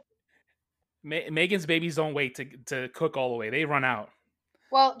 it'll. Megan's babies don't wait to cook all the way; they run out.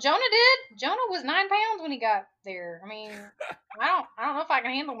 Well, Jonah did. Jonah was 9 pounds when he got there. I mean, I don't know if I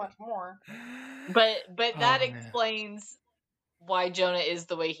can handle much more. But that Oh, man. explains why Jonah is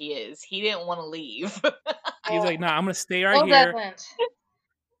the way he is. He didn't want to leave. He's like, nah, I'm gonna stay right Will here. doesn't.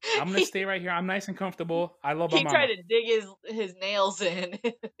 I'm gonna stay right here. I'm nice and comfortable. I love my He mama. tried to dig his nails in.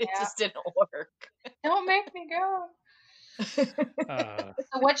 It just didn't work. Don't make me go. Uh,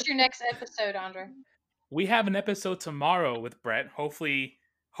 So, what's your next episode, Andre? we have an episode tomorrow with Brett. Hopefully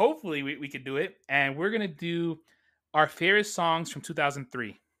we could do it, and we're gonna do our favorite songs from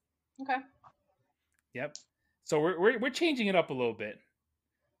 2003. Okay. Yep. So we're changing it up a little bit.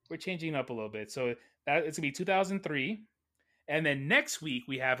 We're changing it up a little bit. So that it's gonna be 2003, and then next week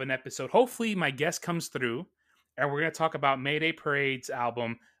we have an episode. Hopefully my guest comes through, and we're gonna talk about Mayday Parade's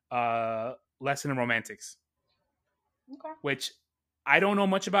album, Lesson in Romantics, Okay. which I don't know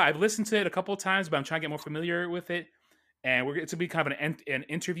much about. I've listened to it a couple of times, but I'm trying to get more familiar with it. And it's gonna be kind of an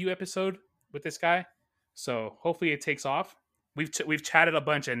interview episode with this guy. So hopefully it takes off. We've chatted a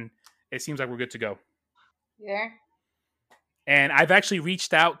bunch, and it seems like we're good to go. You there? And I've actually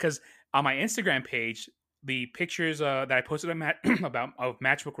reached out because on my Instagram page, the pictures that I posted of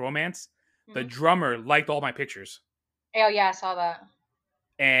Matchbook Romance, the Mhm. drummer liked all my pictures, Oh yeah, I saw that.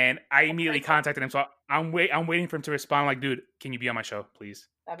 and I immediately contacted him. So I'm waiting for him to respond. Like, dude, can you be on my show, please,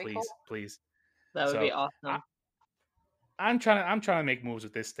 That'd be please, cool. please? That would So, be awesome. I'm trying to make moves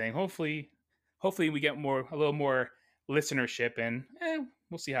with this thing. Hopefully we get a little more listenership, and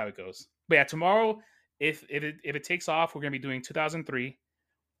we'll see how it goes. But yeah, tomorrow, if it takes off, we're gonna be doing 2003.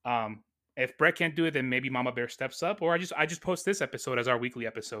 If Brett can't do it, then maybe Mama Bear steps up, or I just post this episode as our weekly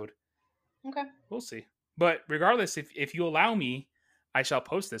episode. Okay. We'll see. But regardless, if you allow me, I shall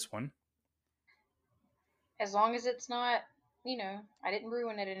post this one. As long as it's not, I didn't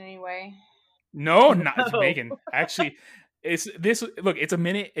ruin it in any way. No, not it's No. Megan. Actually, it's this. Look, it's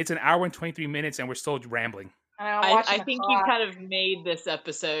an hour and 23 minutes, and we're still rambling. And I'm watching I the think you clock. kind of made this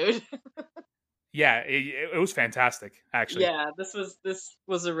episode. Yeah, it was fantastic. Actually, Yeah, this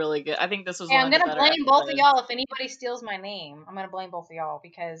was a really good. I think this was. Hey, one I'm of the gonna better blame both of episodes. y'all if anybody steals my name. I'm gonna blame both of y'all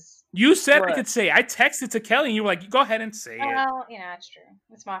because, you said I What? could say. I texted to Kelly, and you were like, "Go ahead and say it." well, it's true.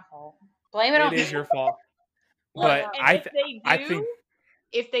 It's my fault. Blame it on It is me. your fault. Look, But and if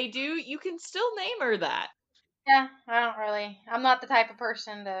I they do, you can still name her that. Yeah, I don't really. I'm not the type of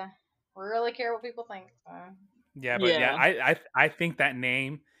person to really care what people think. So. yeah, but Yeah. I think that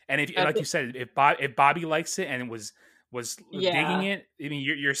name, and if I like you said, if Bobby likes it and was Yeah. digging it, I mean,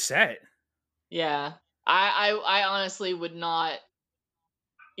 you're set. Yeah, I honestly would not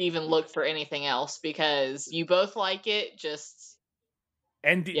even look for anything else because you both like it. Just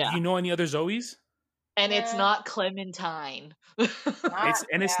And do Yeah. you know any other Zoes? And it's Yeah. not Clementine.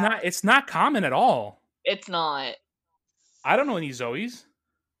 It's not common at all. It's not. I don't know any Zoes,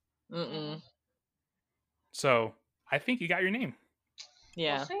 Mm-mm. so I think you got your name.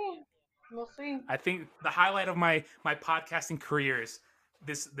 Yeah. We'll see. We'll see. I think the highlight of my podcasting career is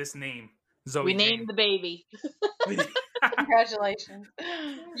this name, Zoe. We named the baby. Congratulations.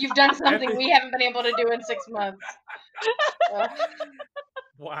 You've done something we haven't been able to do in 6 months.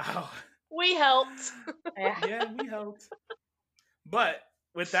 Wow. We helped. Yeah. We helped. But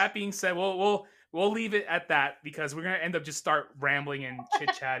with that being said, we'll leave it at that because we're gonna end up just start rambling and chit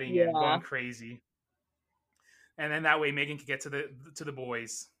chatting and going crazy. And then that way Megan can get to the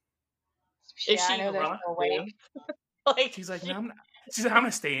boys. Is I she know they're still awake. Like she's like, no, I'm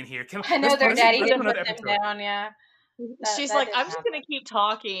gonna stay in here. I know their daddy did put them down. Yeah. She's like, I'm just gonna keep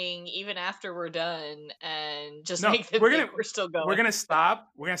talking even after we're done and just make them think we're still going. We're gonna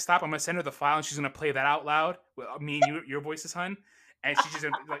stop. I'm gonna send her the file and she's gonna play that out loud with me and your voices, hun. And she's just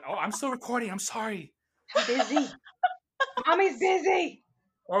gonna be like, oh, I'm still recording. I'm sorry. I'm busy. Mommy's busy.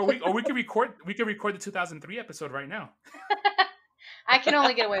 Or we could record the 2003 episode right now. I can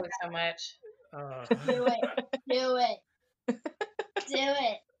only get away with so much. Do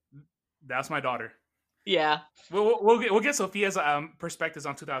it. That's my daughter. Yeah. We'll get Sophia's perspectives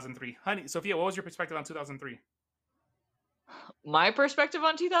on 2003. Honey, Sophia, what was your perspective on 2003? My perspective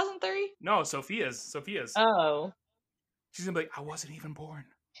on 2003? No, Sophia's. Oh. She's gonna be like, I wasn't even born.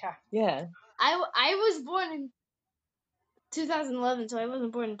 Yeah. I was born in 2011, so I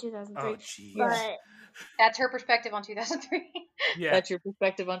wasn't born in 2003. Oh, jeez. But that's her perspective on 2003. Yeah. That's your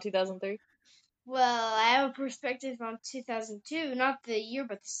perspective on 2003? well, I have a perspective on 2002, not the year,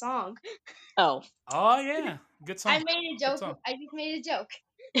 but the song. Oh. Oh yeah, good song. I made a joke. song. I just made a joke.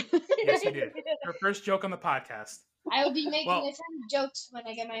 Yes, you did. Her first joke on the podcast. I will be making a ton of jokes when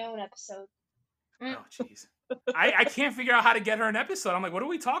I get my own episode. Oh, jeez. I can't figure out how to get her an episode. I'm like, what are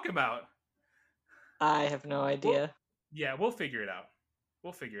we talking about? I have no idea. Yeah, we'll figure it out.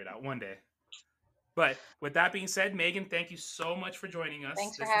 We'll figure it out one day. But with that being said, Megan, thank you so much for joining us.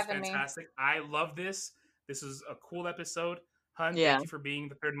 Thanks for this having was fantastic. I love this. This is a cool episode. Hun, Yeah. thank you for being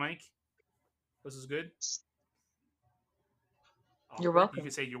the third mic. This is good. You're welcome. You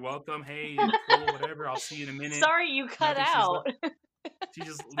can say you're welcome. Hey, cool, whatever. I'll see you in a minute. Sorry you cut Nothing, out. She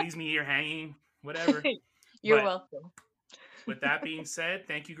just leaves me here hanging. Whatever. You're But welcome. with that being said,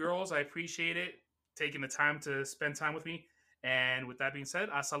 thank you, girls. I appreciate it. Taking the time to spend time with me. And with that being said,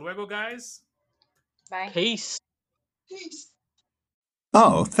 hasta luego, guys. Bye. Peace.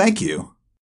 Oh, thank you.